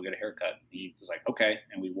and I wanted to get a haircut. He was like, okay.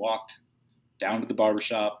 And we walked down to the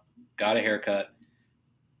barbershop, got a haircut.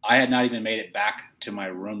 I had not even made it back to my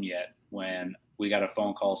room yet when we got a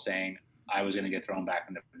phone call saying I was going to get thrown back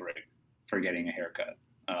in the brig for getting a haircut.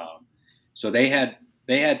 So they had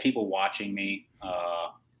people watching me,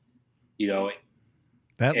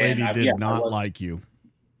 That lady did not like you.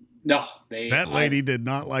 No, that lady did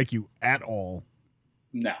not like you at all.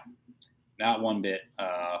 No, not one bit.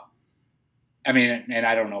 I mean, and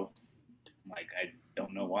I don't know, like, I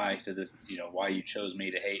don't know why to this, why you chose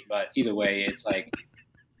me to hate, but either way, it's like,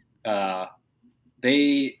 uh,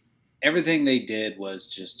 they, everything they did was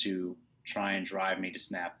just to try and drive me to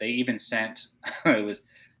snap. They even sent, it was,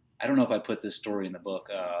 I don't know if I put this story in the book.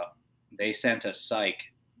 They sent a psych.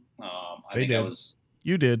 I They think I did. was,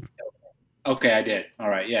 You did. okay, I did. All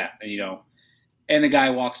right. Yeah. And the guy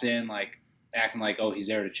walks in like acting like, oh, he's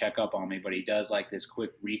there to check up on me, but he does like this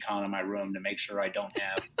quick recon of my room to make sure I don't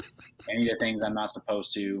have any of the things I'm not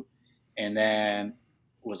supposed to. And then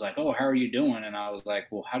was like, oh, how are you doing? And I was like,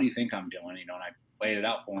 well, how do you think I'm doing? And I laid it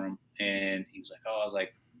out for him. And he was like, oh, I was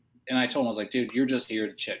like, and I told him, I was like, dude, you're just here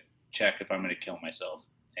to check if I'm going to kill myself.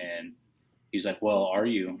 And he's like, well, are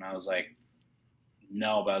you? And I was like,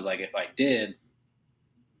 no, but I was like, if I did,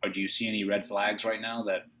 or do you see any red flags right now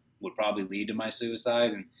that would probably lead to my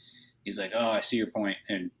suicide? And he's like, oh, I see your point,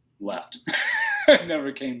 and left. I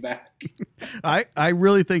never came back. I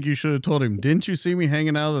really think you should have told him, didn't you see me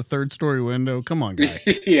hanging out of the third story window? Come on, guy.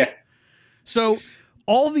 Yeah. So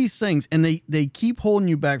all these things, and they keep holding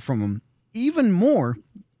you back from them. Even more,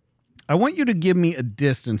 I want you to give me a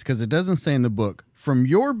distance, because it doesn't say in the book, from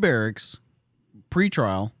your barracks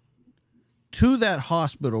pre-trial to that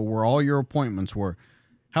hospital where all your appointments were.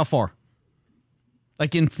 How far?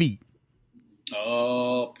 Like in feet?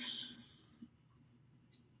 Oh,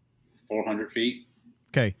 400 feet.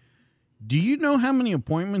 Okay. Do you know how many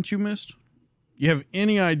appointments you missed? You have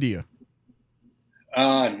any idea?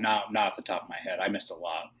 Not off the top of my head. I missed a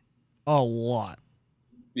lot. A lot.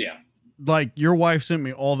 Yeah. Like your wife sent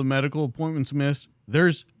me all the medical appointments missed.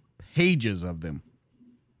 There's pages of them.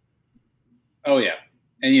 Oh yeah.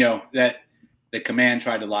 And that the command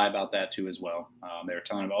tried to lie about that too as well. They were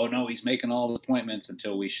telling him, oh no, he's making all the appointments,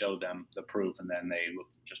 until we showed them the proof, and then they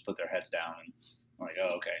just put their heads down and I'm like,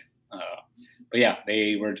 oh, okay. But yeah,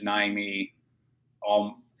 they were denying me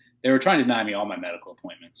they were trying to deny me all my medical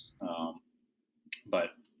appointments. But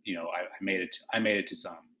I made it. I made it to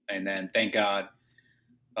some, and then thank God,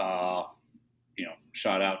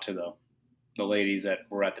 shout out to the ladies that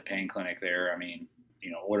were at the pain clinic there. I mean,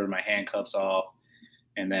 ordered my handcuffs off,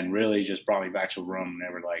 and then really just brought me back to the room. And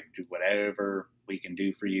they were like, do whatever we can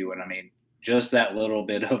do for you. And I mean, just that little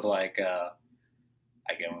bit of like,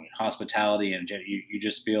 hospitality, and you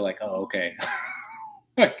just feel like, oh, okay.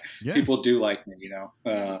 Like, Yeah. people do like me,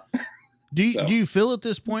 Do you feel at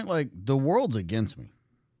this point like the world's against me?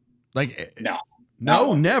 Like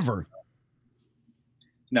No, never.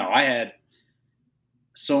 No, I had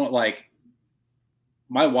like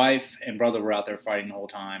my wife and brother were out there fighting the whole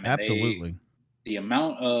time. And Absolutely. The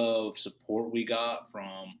amount of support we got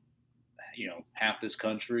from, half this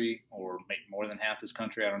country, or maybe more than half this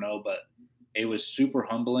country, I don't know, but it was super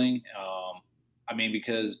humbling. I mean,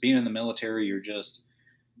 because being in the military, you're just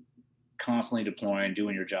constantly deploying,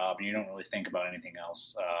 doing your job, and you don't really think about anything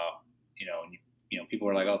else. People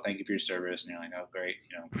are like, "Oh, thank you for your service," and you're like, "Oh, great."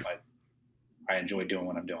 I enjoy doing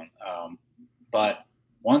what I'm doing. But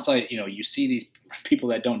once you see these people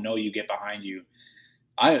that don't know you get behind you,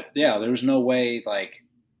 there was no way. Like,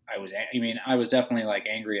 I was definitely like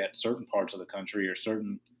angry at certain parts of the country or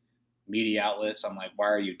certain media outlets. I'm like, why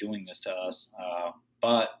are you doing this to us?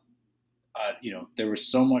 But there was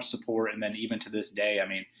so much support, and then even to this day, I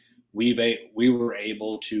mean, we were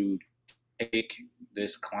able to take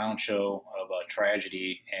this clown show of a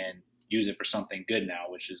tragedy and use it for something good now,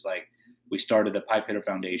 which is like, we started the Pipe Hitter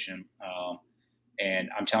Foundation, and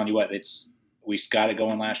I'm telling you what, we got it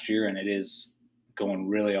going last year, and it is going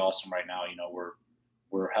really awesome right now.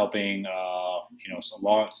 We're helping some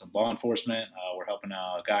law enforcement. We're helping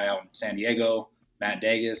a guy out in San Diego, Matt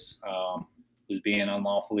Dagus, who's being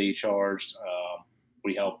unlawfully charged.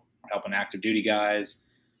 We're helping active duty guys.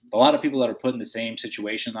 A lot of people that are put in the same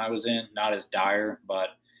situation I was in, not as dire, but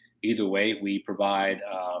either way, we provide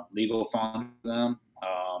legal funds for them,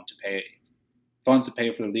 funds to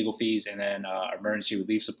pay for their legal fees, and then emergency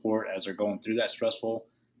relief support as they're going through that stressful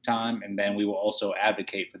time. And then we will also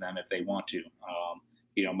advocate for them if they want to.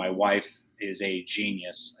 My wife is a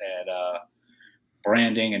genius at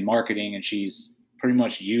branding and marketing, and she's pretty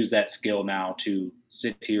much used that skill now to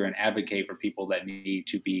sit here and advocate for people that need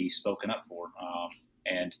to be spoken up for.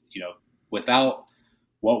 And without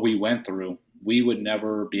what we went through, we would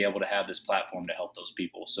never be able to have this platform to help those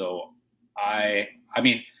people. So I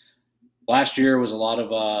mean, last year was a lot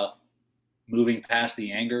of moving past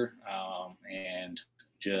the anger, and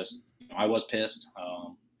just, I was pissed.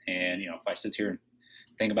 And if I sit here and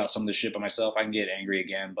think about some of the shit by myself, I can get angry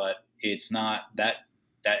again, but it's not that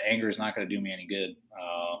anger is not going to do me any good.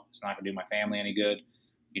 It's not going to do my family any good.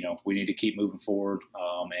 We need to keep moving forward,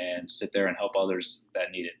 and sit there and help others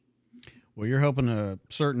that need it. Well, you're helping a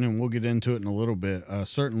certain, and we'll get into it in a little bit, a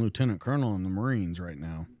certain lieutenant colonel in the Marines right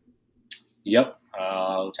now. Yep,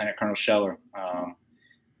 Lieutenant Colonel Scheller. I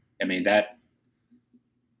mean, that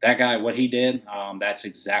guy, what he did, that's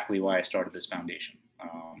exactly why I started this foundation.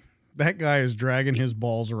 That guy is dragging his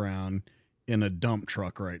balls around in a dump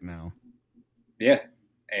truck right now. Yeah,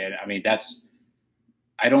 and I mean,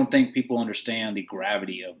 I don't think people understand the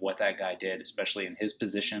gravity of what that guy did, especially in his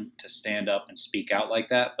position, to stand up and speak out like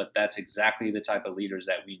that. But that's exactly the type of leaders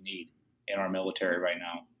that we need in our military right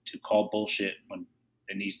now, to call bullshit when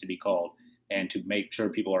it needs to be called, and to make sure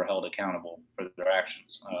people are held accountable for their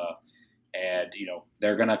actions. And,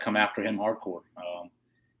 they're going to come after him hardcore.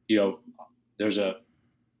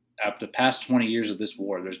 After the past 20 years of this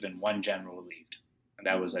war, there's been one general relieved, and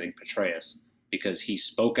that was, I think, Petraeus, because he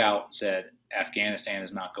spoke out and said, Afghanistan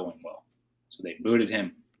is not going well. So they booted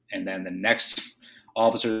him. And then the next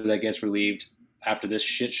officer that gets relieved after this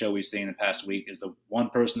shit show we've seen in the past week is the one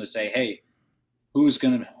person to say, hey, who's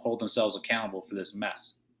going to hold themselves accountable for this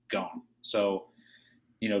mess? Gone. So,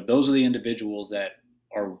 those are the individuals that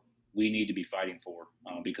we need to be fighting for,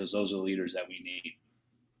 because those are the leaders that we need.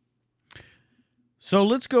 So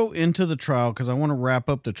let's go into the trial, because I want to wrap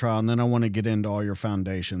up the trial, and then I want to get into all your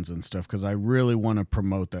foundations and stuff, because I really want to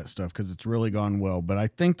promote that stuff, because it's really gone well. But I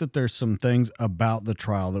think that there's some things about the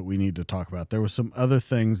trial that we need to talk about. There were some other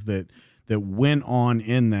things that went on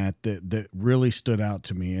in that really stood out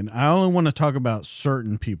to me, and I only want to talk about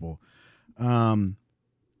certain people. I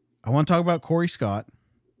want to talk about Corey Scott,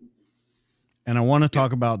 and I want to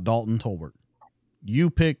talk about Dalton Tolbert.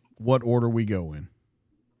 You pick what order we go in.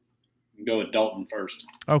 Go with Dalton first.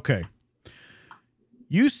 Okay.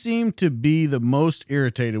 You seem to be the most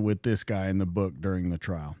irritated with this guy in the book during the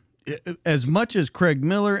trial. As much as Craig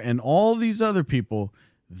Miller and all these other people,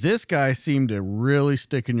 this guy seemed to really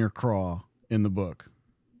stick in your craw in the book.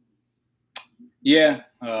 Yeah.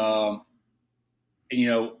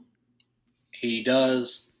 He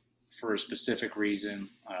does for a specific reason.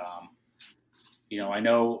 I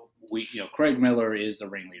know Craig Miller is the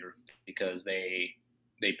ringleader, because they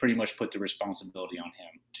pretty much put the responsibility on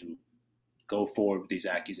him to go forward with these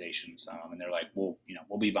accusations. And they're like, we'll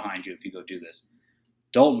be behind you if you go do this.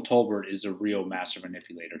 Dalton Tolbert is the real master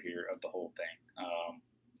manipulator here of the whole thing.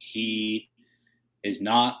 He is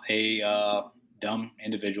not a dumb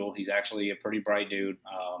individual. He's actually a pretty bright dude,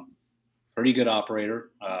 pretty good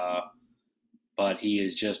operator, but he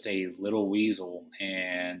is just a little weasel,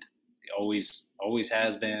 and always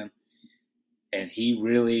has been. And he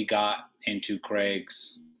really got into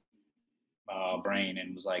Craig's brain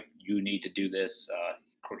and was like, you need to do this.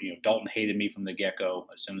 Dalton hated me from the get-go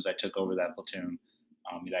as soon as I took over that platoon.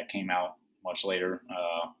 That came out much later.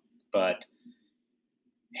 But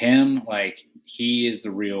him, he is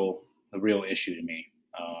the real issue to me.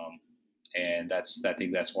 And I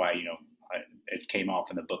think that's why, it came off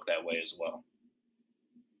in the book that way as well.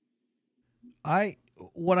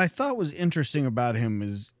 What I thought was interesting about him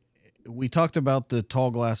is, we talked about the tall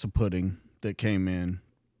glass of pudding that came in,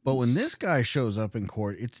 but when this guy shows up in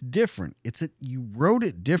court, it's different. You wrote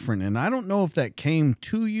it different. And I don't know if that came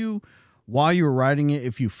to you while you were writing it,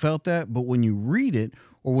 if you felt that, but when you read it,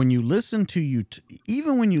 or when you listen to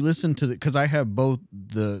even when you listen to because I have both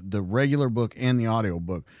the regular book and the audio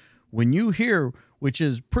book, when you hear, which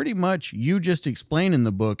is pretty much you just explaining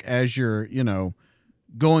the book as you're,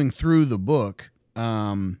 going through the book,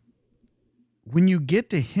 when you get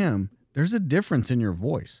to him, there's a difference in your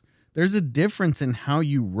voice. There's a difference in how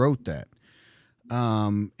you wrote that.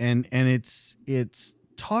 And it's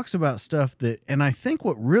talks about stuff that, and I think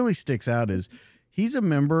what really sticks out is he's a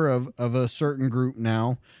member of a certain group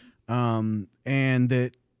now. And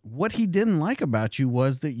that what he didn't like about you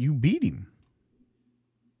was that you beat him.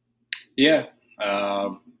 Yeah.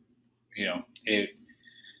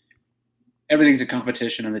 Everything's a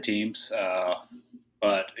competition in the teams.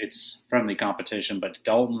 But it's friendly competition. But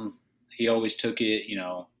Dalton, he always took it,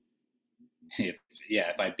 if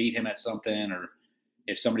I beat him at something, or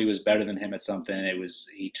if somebody was better than him at something,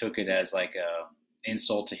 he took it as like a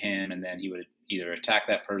insult to him, and then he would either attack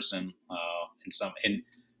that person and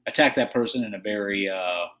attack that person in a very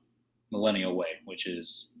millennial way, which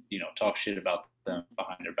is, talk shit about them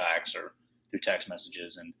behind their backs or through text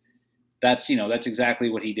messages. And that's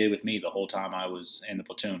exactly what he did with me the whole time I was in the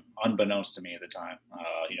platoon, unbeknownst to me at the time.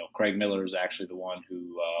 Craig Miller is actually the one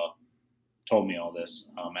who told me all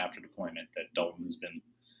this after deployment, that Dalton has been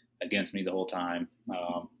against me the whole time.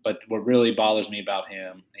 But what really bothers me about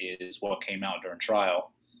him is what came out during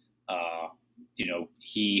trial.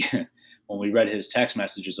 He, when we read his text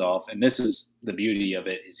messages off, and this is the beauty of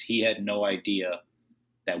it, is he had no idea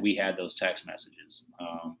that we had those text messages.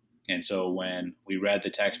 And so when we read the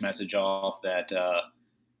text message off that,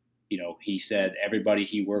 he said everybody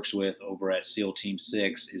he works with over at SEAL Team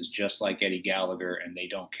 6 is just like Eddie Gallagher and they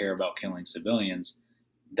don't care about killing civilians.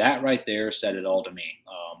 That right there said it all to me.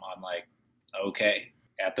 I'm like, okay,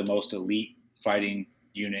 at the most elite fighting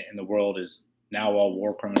unit in the world is now all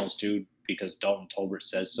war criminals too, because Dalton Tolbert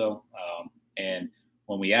says so. And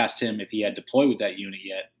when we asked him if he had deployed with that unit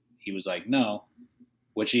yet, he was like, no,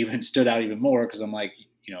 which even stood out even more because I'm like,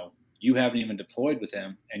 you haven't even deployed with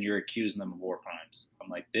him and you're accusing them of war crimes. I'm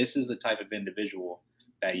like, this is the type of individual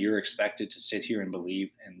that you're expected to sit here and believe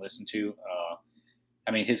and listen to.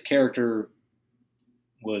 His character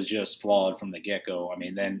was just flawed from the get-go.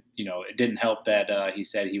 Then, it didn't help that he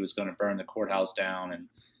said he was going to burn the courthouse down. And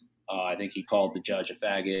I think he called the judge a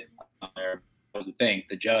faggot. There was the thing.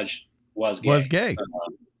 The judge was gay.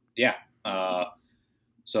 Yeah.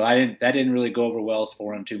 So that didn't really go over well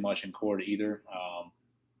for him too much in court either.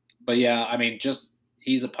 But yeah,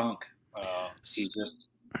 he's a punk. He's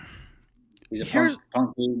a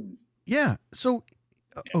punk dude. Yeah. So,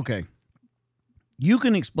 okay. You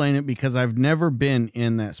can explain it because I've never been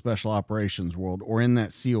in that special operations world or in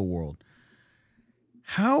that SEAL world.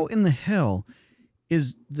 How in the hell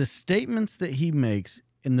is the statements that he makes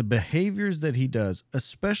and the behaviors that he does,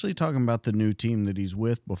 especially talking about the new team that he's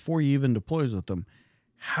with before he even deploys with them,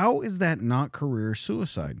 how is that not career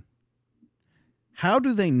suicide? How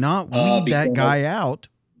do they not weed that guy out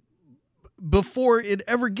before it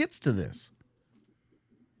ever gets to this?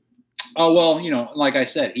 Oh, well, like I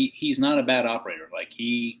said, he's not a bad operator. Like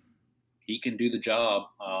he can do the job,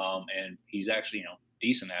 and he's actually,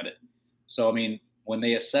 decent at it. So, when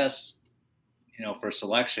they assess, for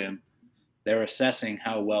selection, they're assessing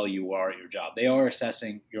how well you are at your job. They are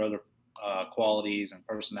assessing your other qualities and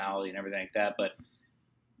personality and everything like that, but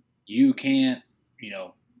you can't,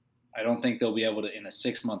 I don't think they'll be able to, in a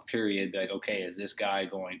 6-month period, be like, okay, is this guy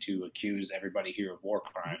going to accuse everybody here of war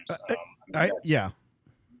crimes? Yeah.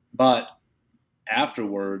 But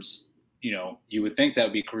afterwards, you would think that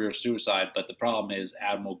would be career suicide. But the problem is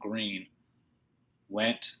Admiral Green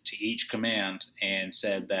went to each command and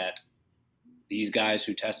said that these guys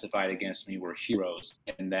who testified against me were heroes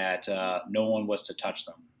and that no one was to touch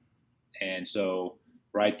them. And so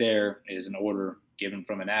right there is an order given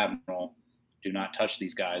from an admiral, do not touch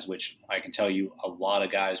these guys, which I can tell you a lot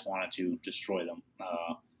of guys wanted to destroy them.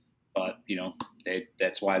 But,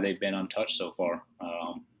 that's why they've been untouched so far.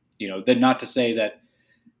 Not to say that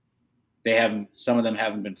some of them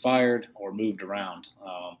haven't been fired or moved around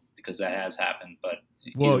because that has happened. But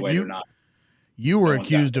either way, they're not. You were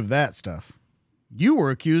accused of that stuff. You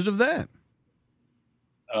were accused of that.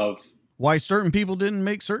 Of why certain people didn't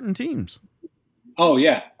make certain teams. Oh,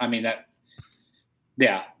 yeah. I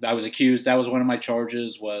was accused. That was one of my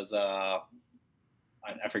charges was, I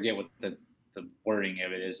forget what the wording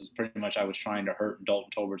of it is. It's pretty much I was trying to hurt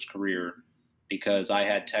Dalton Tolbert's career because I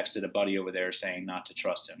had texted a buddy over there saying not to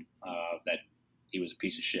trust him, that he was a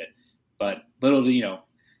piece of shit. But little do you know,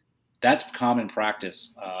 that's common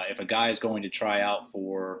practice. If a guy is going to try out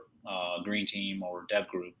for Green Team or Dev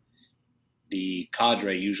Group, the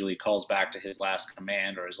cadre usually calls back to his last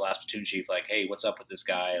command or his last platoon chief, like, hey, what's up with this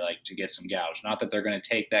guy, like, to get some gouge. Not that they're going to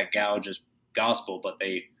take that gouge as gospel, but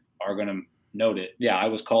they are going to note it. Yeah, I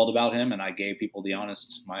was called about him, and I gave people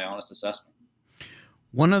my honest assessment.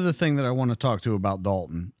 One other thing that I want to talk to about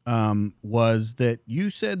Dalton was that you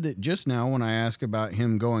said that just now when I asked about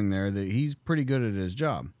him going there that he's pretty good at his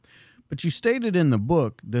job. But you stated in the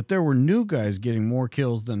book that there were new guys getting more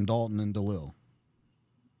kills than Dalton and DeLille.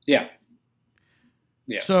 Yeah.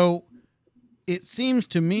 Yeah. So it seems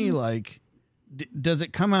to me like, does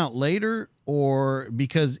it come out later or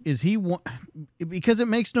because because it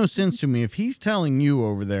makes no sense to me. If he's telling you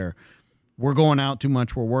over there, we're going out too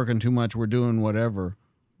much, we're working too much, we're doing whatever,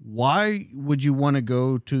 why would you want to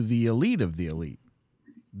go to the elite of the elite?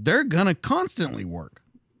 They're going to constantly work.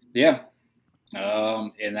 Yeah.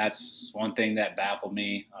 And that's one thing that baffled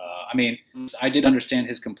me. I did understand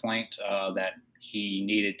his complaint that he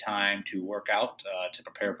needed time to work out to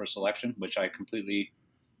prepare for selection, which I completely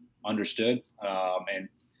understood. And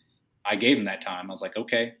I gave him that time. I was like,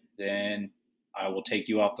 okay, then I will take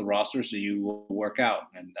you off the roster so you will work out.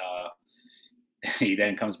 And he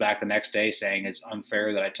then comes back the next day saying it's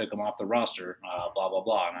unfair that I took him off the roster, blah, blah,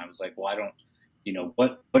 blah. And I was like, well, I don't,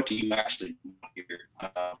 what do you actually want here?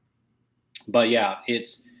 But yeah, it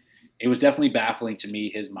was definitely baffling to me,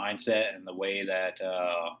 his mindset and the way that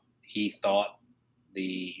he thought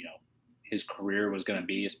his career was going to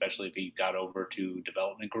be, especially if he got over to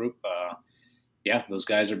development group. Yeah, those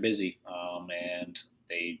guys are busy, and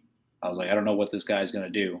they I was like, I don't know what this guy's going to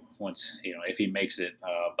do once, if he makes it.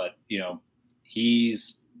 But,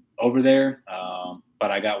 he's over there.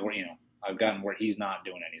 But I've gotten where he's not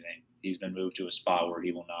doing anything. He's been moved to a spot where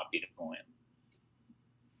he will not be deploying.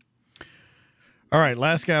 All right,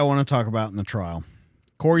 last guy I want to talk about in the trial,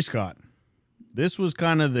 Corey Scott. This was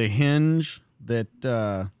kind of the hinge that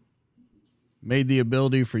made the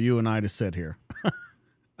ability for you and I to sit here.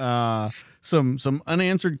 Some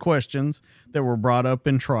unanswered questions that were brought up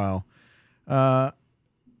in trial.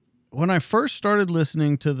 When I first started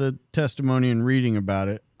listening to the testimony and reading about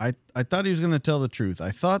it, I thought he was going to tell the truth.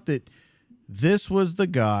 I thought that this was the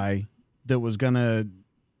guy that was gonna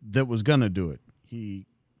do it. He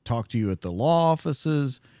talked to you at the law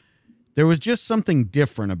offices. There was just something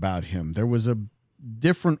different about him. There was a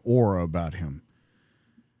different aura about him.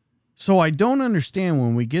 So I don't understand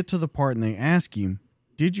when we get to the part and they ask him,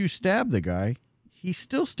 did you stab the guy? He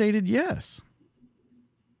still stated yes.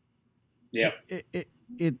 Yeah. It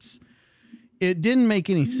didn't make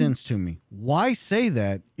any sense to me. Why say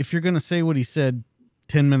that if you're going to say what he said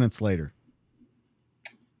 10 minutes later?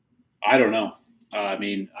 I don't know. I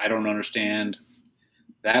don't understand.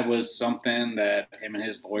 That was something that him and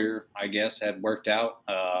his lawyer, I guess, had worked out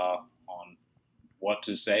on what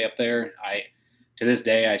to say up there. To this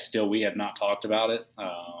day, we have not talked about it,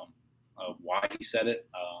 of why he said it.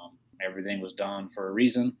 Everything was done for a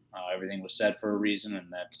reason. Everything was said for a reason,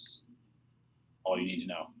 and that's all you need to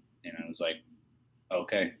know. And I was like,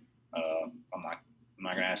 okay, I'm not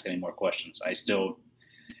going to ask any more questions. I still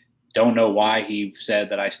don't know why he said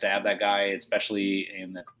that I stabbed that guy, especially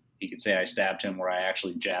in that he could say I stabbed him where I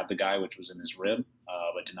actually jabbed the guy, which was in his rib,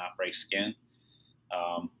 but did not break skin.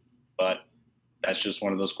 But that's just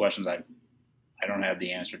one of those questions I don't have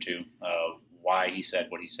the answer to, why he said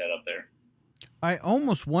what he said up there. I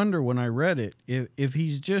almost wonder when I read it if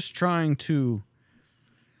he's just trying to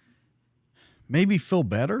maybe feel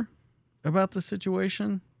better about the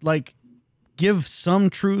situation, like give some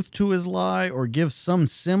truth to his lie or give some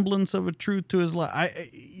semblance of a truth to his lie.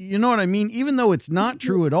 You know what I mean? Even though it's not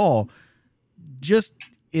true at all, just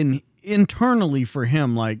internally for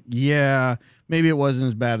him, like, yeah, maybe it wasn't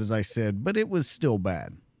as bad as I said, but it was still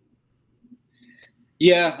bad.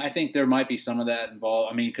 Yeah, I think there might be some of that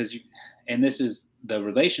involved. And this is the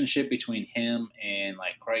relationship between him and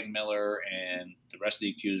like Craig Miller and the rest of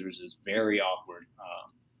the accusers is very awkward.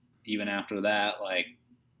 Even after that, like,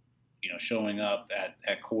 showing up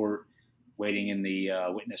at court, waiting in the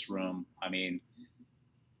witness room. I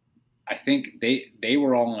think they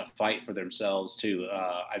were all in a fight for themselves too.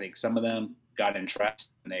 I think some of them got entrapped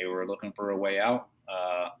and they were looking for a way out.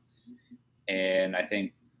 And I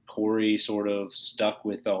think Corey sort of stuck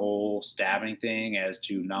with the whole stabbing thing as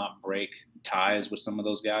to not break ties with some of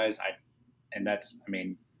those guys. That's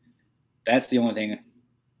the only thing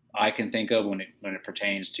I can think of when it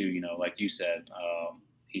pertains to, like you said,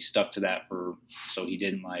 he stuck to that so he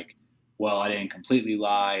didn't I didn't completely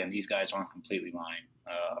lie and these guys aren't completely lying.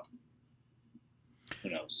 Who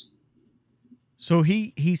knows? So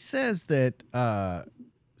he says that,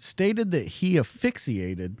 stated that he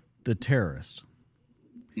asphyxiated the terrorist.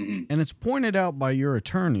 Mm-hmm. And it's pointed out by your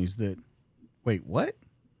attorneys that, wait, what?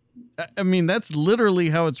 That's literally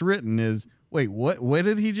how it's written is, wait, what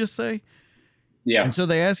did he just say? Yeah. And so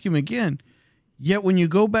they ask him again, yet when you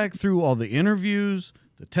go back through all the interviews,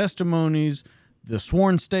 the testimonies, the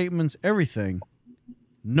sworn statements, everything,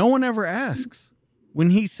 no one ever asks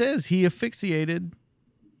when he says he asphyxiated,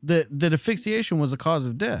 that asphyxiation was a cause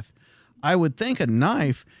of death. I would think a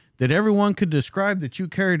knife that everyone could describe that you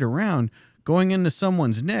carried around going into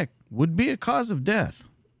someone's neck would be a cause of death.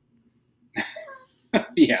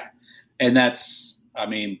 Yeah. And that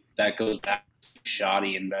goes back to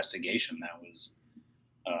shoddy investigation that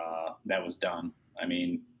was done.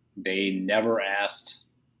 They never asked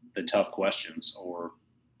the tough questions or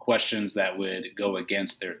questions that would go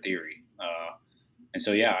against their theory. And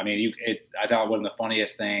so, yeah, I thought one of the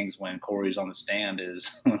funniest things when Corey's on the stand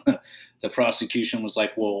is the prosecution was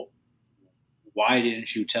like, well, why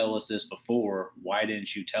didn't you tell us this before? Why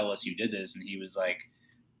didn't you tell us you did this? And he was like,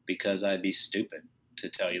 because I'd be stupid to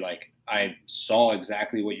tell you. Like, I saw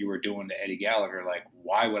exactly what you were doing to Eddie Gallagher. Like,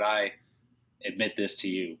 why would I admit this to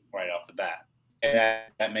you right off the bat? And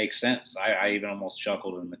that makes sense. I even almost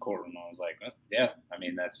chuckled in the courtroom. I was like, oh, yeah,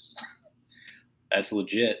 that's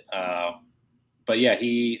legit. But yeah,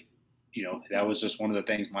 that was just one of the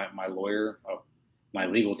things my lawyer, my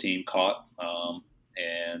legal team caught.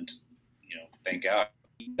 And, thank God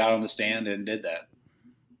he got on the stand and did that.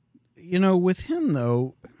 With him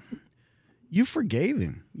though, you forgave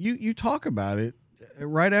him. You talk about it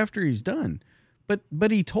right after he's done,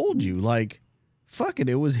 but he told you, like, fuck it,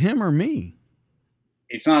 it was him or me.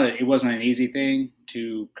 It wasn't an easy thing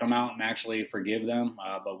to come out and actually forgive them.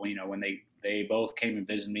 But when they both came and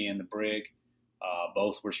visited me in the brig,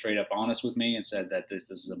 both were straight up honest with me and said that this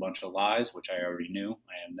is a bunch of lies, which I already knew,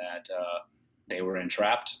 and that they were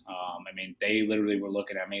entrapped. They literally were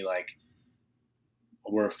looking at me like,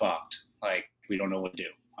 we're fucked. Like, we don't know what to do.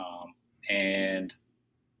 And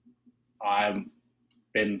I've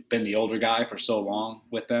been the older guy for so long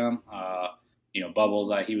with them.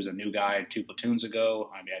 Bubbles, he was a new guy 2 platoons ago.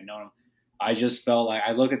 I'd known him. I just felt like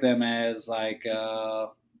I look at them as like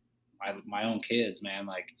my own kids, man.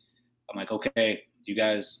 Like, I'm like, okay, you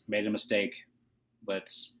guys made a mistake.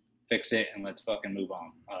 Let's fix it and let's fucking move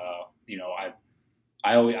on.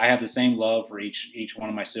 I have the same love for each one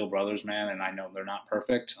of my SEAL brothers, man, and I know they're not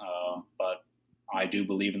perfect, but I do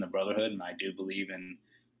believe in the brotherhood, and I do believe in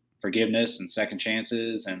forgiveness and second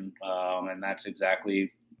chances, and that's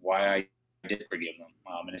exactly why I did forgive them,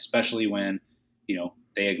 and especially when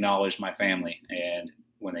they acknowledged my family, and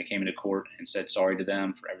when they came into court and said sorry to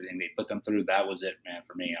them for everything they put them through. That was it, man.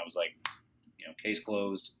 For me, I was like, case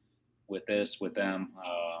closed with them.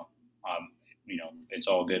 It's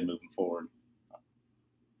all good moving forward.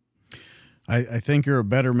 I think you're a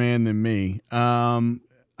better man than me.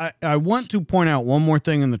 I want to point out one more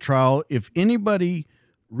thing in the trial. If anybody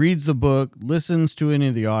reads the book, listens to any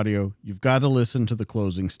of the audio, you've got to listen to the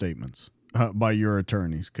closing statements by your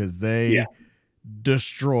attorneys, because they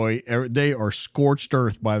they are scorched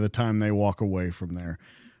earth by the time they walk away from there.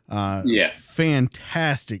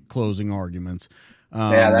 Fantastic closing arguments.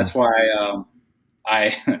 That's why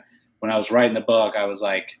when I was writing the book, I was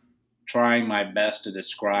like trying my best to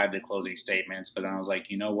describe the closing statements, but then I was like,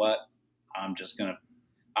 you know what? I'm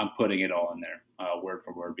putting it all in there, word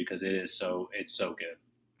for word, because it's so good.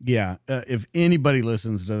 Yeah. If anybody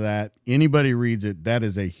listens to that, anybody reads it, that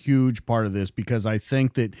is a huge part of this, because I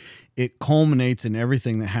think that it culminates in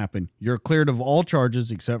everything that happened. You're cleared of all charges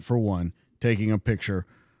except for one, taking a picture,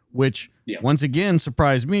 which once again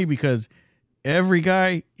surprised me, because every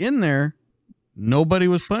guy in there, nobody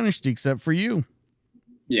was punished except for you.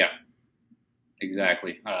 Yeah,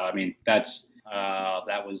 exactly. That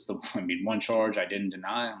was one charge I didn't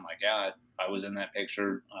deny. I'm like, yeah, I was in that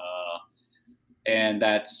picture. And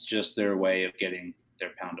that's just their way of getting their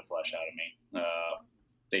pound of flesh out of me.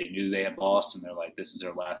 They knew they had lost, and they're like, this is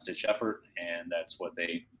their last ditch effort. And that's what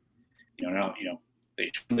they, they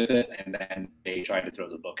tried with it. And then they tried to throw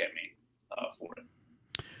the book at me for it.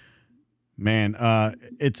 Man,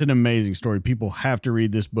 it's an amazing story. People have to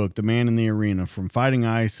read this book, The Man in the Arena, From Fighting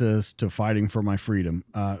ISIS to Fighting for My Freedom.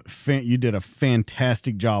 You did a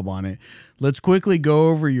fantastic job on it. Let's quickly go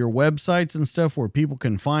over your websites and stuff where people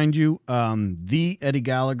can find you.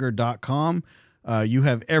 TheEddieGallagher.com. You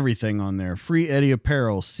have everything on there. Free Eddie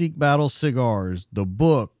apparel, Sikh Battle cigars, the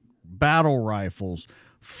book, battle rifles,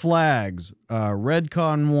 flags,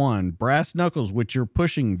 Redcon 1, brass knuckles, which you're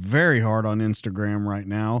pushing very hard on Instagram right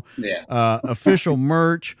now. Official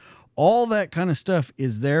merch, all that kind of stuff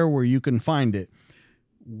is there where you can find it.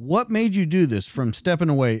 What made you do this from stepping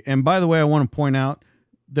away? And by the way, I want to point out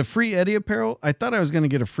the free Eddie apparel. I thought I was going to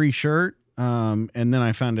get a free shirt. And then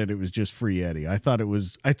I found out it was just free Eddie. I thought it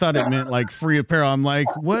meant like free apparel. I'm like,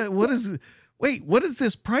 what is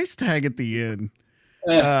this price tag at the end?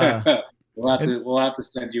 We'll have to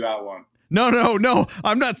send you out one. No.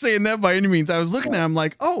 I'm not saying that by any means. I was looking at him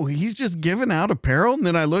like, oh, he's just giving out apparel. And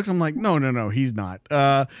then I looked, I'm like, no, he's not.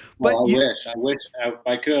 I wish if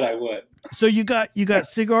I could, I would. So you got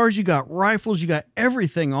cigars, you got rifles, you got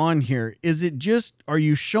everything on here. Is it just, are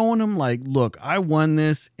you showing them like, look, I won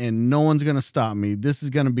this and no one's going to stop me. This is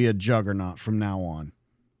going to be a juggernaut from now on.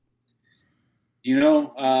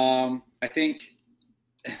 I think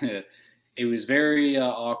it was very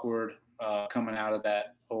awkward coming out of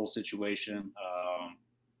that whole situation,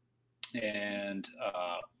 and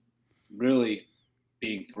really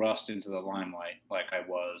being thrust into the limelight like I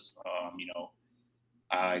was.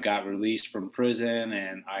 I got released from prison,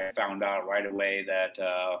 and I found out right away that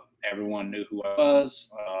everyone knew who I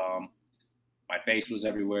was. My face was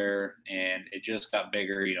everywhere, and it just got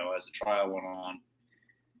bigger, as the trial went on.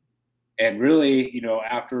 And really,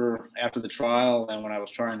 after the trial, and when I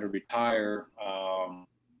was trying to retire,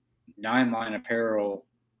 Nine Line Apparel,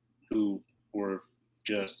 who were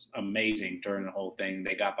just amazing during the whole thing,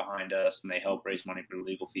 they got behind us and they helped raise money for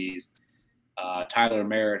legal fees. Tyler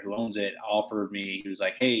Merritt, who owns it, offered me, he was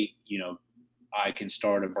like, hey, I can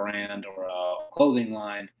start a brand or a clothing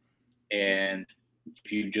line, and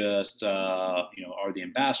if you just, are the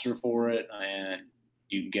ambassador for it, and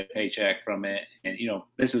you can get a paycheck from it. And,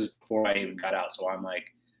 this is before I even got out. So I'm like,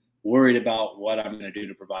 worried about what I'm going to do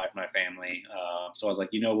to provide for my family. So I was like,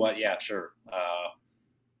 you know what? Yeah, sure.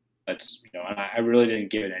 Let's, and I really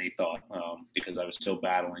didn't give it any thought because I was still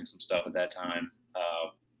battling some stuff at that time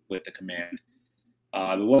with the command.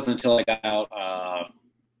 It wasn't until I got out,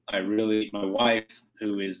 my wife,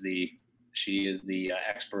 she is the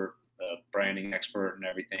expert, branding expert and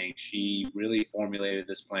everything. She really formulated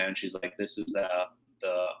this plan. She's like, this is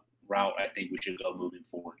the route I think we should go moving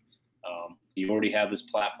forward. You already have this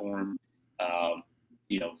platform.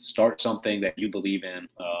 Start something that you believe in,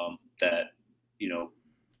 that,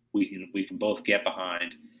 we can both get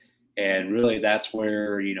behind. And really that's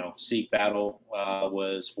where, Seek Battle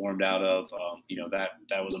was formed out of.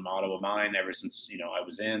 That was a motto of mine ever since, I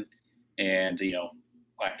was in. And,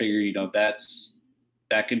 I figure,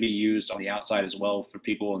 that can be used on the outside as well for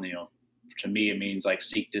people. And, to me, it means like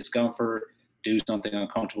seek discomfort, do something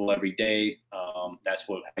uncomfortable every day. That's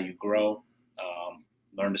how you grow.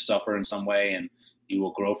 Learn to suffer in some way, and you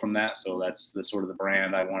will grow from that. So that's the sort of the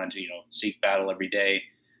brand I wanted to, seek battle every day.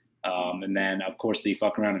 And then, of course, the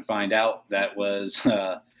fuck around and find out. That was,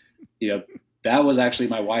 that was actually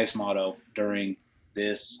my wife's motto during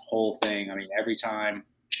this whole thing. I mean, every time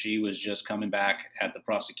she was just coming back at the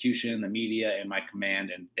prosecution, the media, and my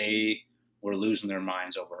command, and they were losing their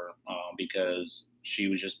minds over her because she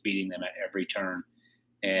was just beating them at every turn.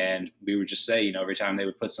 And we would just say, every time they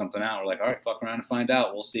would put something out, we're like, all right, fuck around and find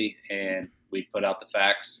out. We'll see. And we'd put out the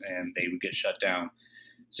facts, and they would get shut down.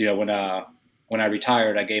 So, when I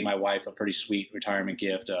retired, I gave my wife a pretty sweet retirement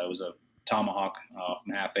gift. It was a tomahawk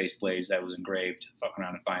from Half Face Blades that was engraved, fuck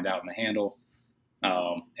around and find out, in the handle.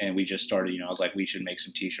 And we just started, I was like, we should make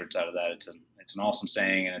some t-shirts out of that. It's an awesome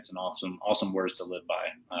saying, and it's an awesome words to live by.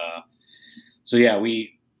 So yeah,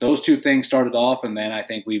 those two things started off, and then I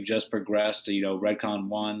think we've just progressed to, Redcon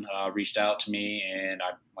 1 reached out to me, and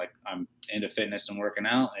I'm into fitness and working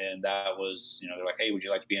out. And that was, they're like, hey, would you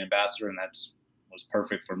like to be an ambassador? And was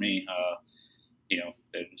perfect for me.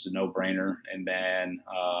 It was a no-brainer. And then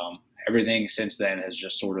everything since then has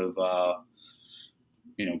just sort of,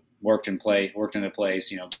 worked into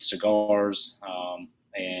place, cigars,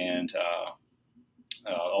 and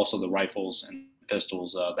also the rifles and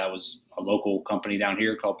pistols. That was a local company down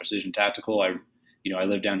here called Precision Tactical. I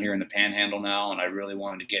live down here in the Panhandle now, and I really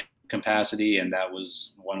wanted to get capacity, and that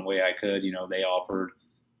was one way I could. They offered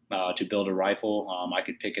to build a rifle. I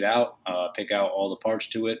could pick out all the parts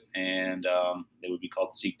to it, and it would be called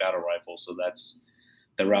the Seek Battle Rifle. So that's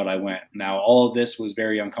the route I went. Now, all of this was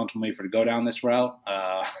very uncomfortable for me to go down this route.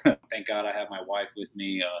 Thank God I have my wife with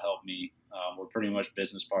me, help me. We're pretty much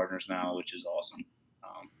business partners now, which is awesome.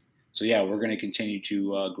 So yeah, we're going to continue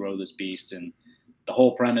to grow this beast, and the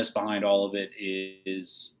whole premise behind all of it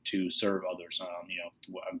is to serve others.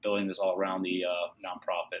 I'm building this all around the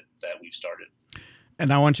nonprofit that we've started.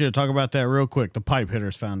 And I want you to talk about that real quick, the Pipe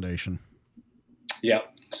Hitters Foundation. Yeah.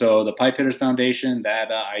 So the Pipe Hitters Foundation,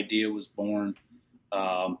 that idea was born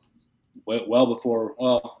not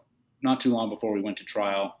too long before we went to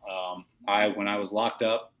trial. When I was locked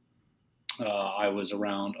up, I was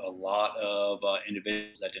around a lot of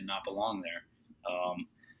individuals that did not belong there.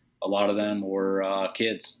 A lot of them were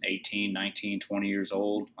kids, 18, 19, 20 years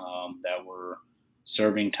old, that were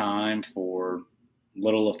serving time for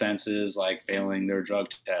little offenses like failing their drug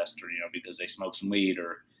test, or, because they smoked some weed,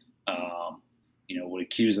 or, would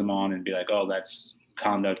accuse them on and be like, oh, that's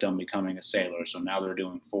conduct on becoming a sailor. So now they're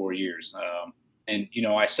doing 4 years. And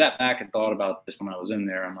I sat back and thought about this when I was in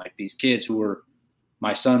there. I'm like, these kids who were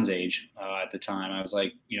my son's age at the time, I was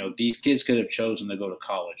like, these kids could have chosen to go to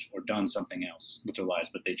college or done something else with their lives,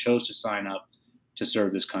 but they chose to sign up to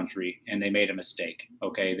serve this country, and they made a mistake.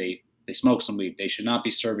 Okay. They smoked some weed. They should not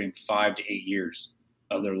be serving 5 to 8 years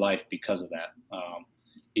of their life because of that.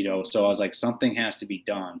 So I was like, something has to be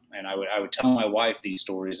done. And I would tell my wife these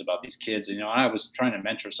stories about these kids, and, I was trying to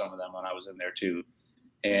mentor some of them when I was in there too.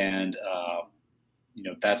 And,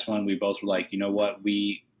 that's when we both were like, you know what,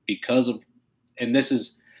 and this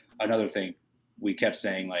is another thing we kept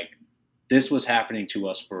saying, like, this was happening to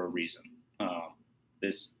us for a reason.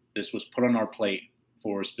 This was put on our plate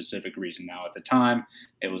for a specific reason. Now, at the time,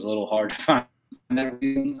 it was a little hard to find that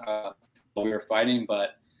reason, but we were fighting.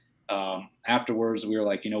 But afterwards, we were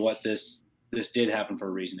like, you know what, this did happen for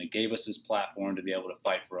a reason. It gave us this platform to be able to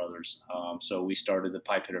fight for others. So we started the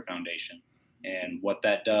Pipe Hitter Foundation. And what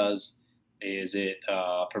that does is it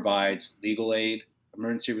provides legal aid,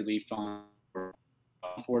 emergency relief funds for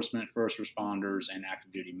enforcement, first responders, and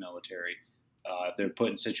active duty military. If they're put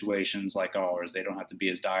in situations like ours, they don't have to be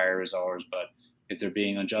as dire as ours, but if they're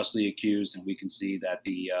being unjustly accused and we can see that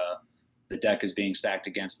the deck is being stacked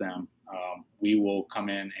against them, We will come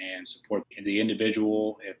in and support the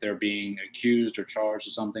individual. If they're being accused or charged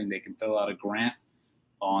of something, they can fill out a grant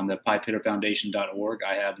on the pipehitterfoundation.org.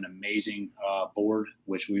 I have an amazing board,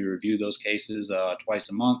 which we review those cases twice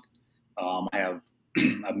a month. I have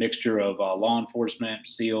a mixture of law enforcement,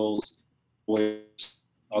 SEALs, lawyers,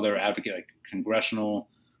 other advocate, like congressional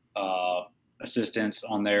assistants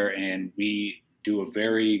on there, and we do a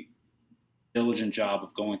very diligent job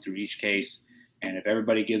of going through each case. And if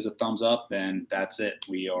everybody gives a thumbs up, then that's it.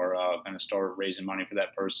 We are going to start raising money for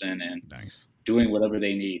that person and doing whatever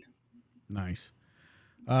they need. Nice.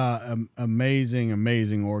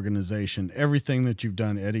 Amazing organization. Everything that you've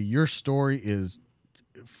done, Eddie, your story is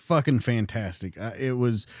fucking fantastic. I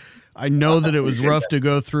know that it was rough to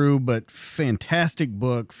go through, but fantastic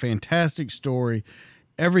book, fantastic story.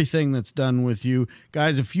 Everything that's done with you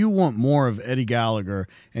guys. If you want more of Eddie Gallagher,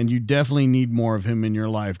 and you definitely need more of him in your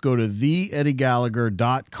life, go to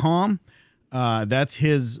theeddiegallagher.com. That's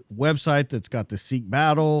his website that's got the Sikh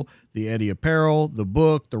battle, the Eddie apparel, the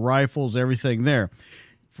book, the rifles, everything there.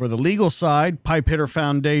 For the legal side,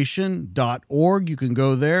 pipehitterfoundation.org. You can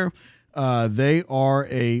go there. They are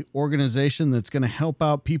a organization that's going to help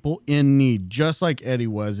out people in need, just like Eddie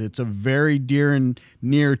was. It's a very dear and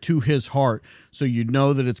near to his heart, so you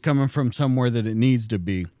know that it's coming from somewhere that it needs to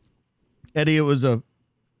be. Eddie, it was a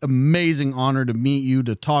amazing honor to meet you,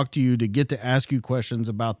 to talk to you, to get to ask you questions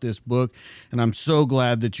about this book, and I'm so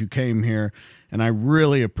glad that you came here, and I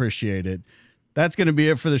really appreciate it. That's going to be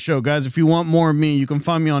it for the show, guys. If you want more of me, you can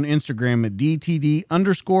find me on Instagram at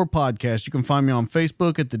DTD_podcast. You can find me on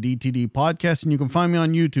Facebook at the DTD Podcast, and you can find me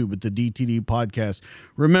on YouTube at the DTD Podcast.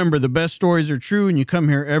 Remember, the best stories are true, and you come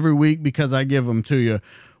here every week because I give them to you.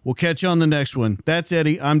 We'll catch you on the next one. That's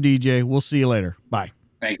Eddie. I'm DJ. We'll see you later. Bye.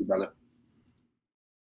 Thank you, brother.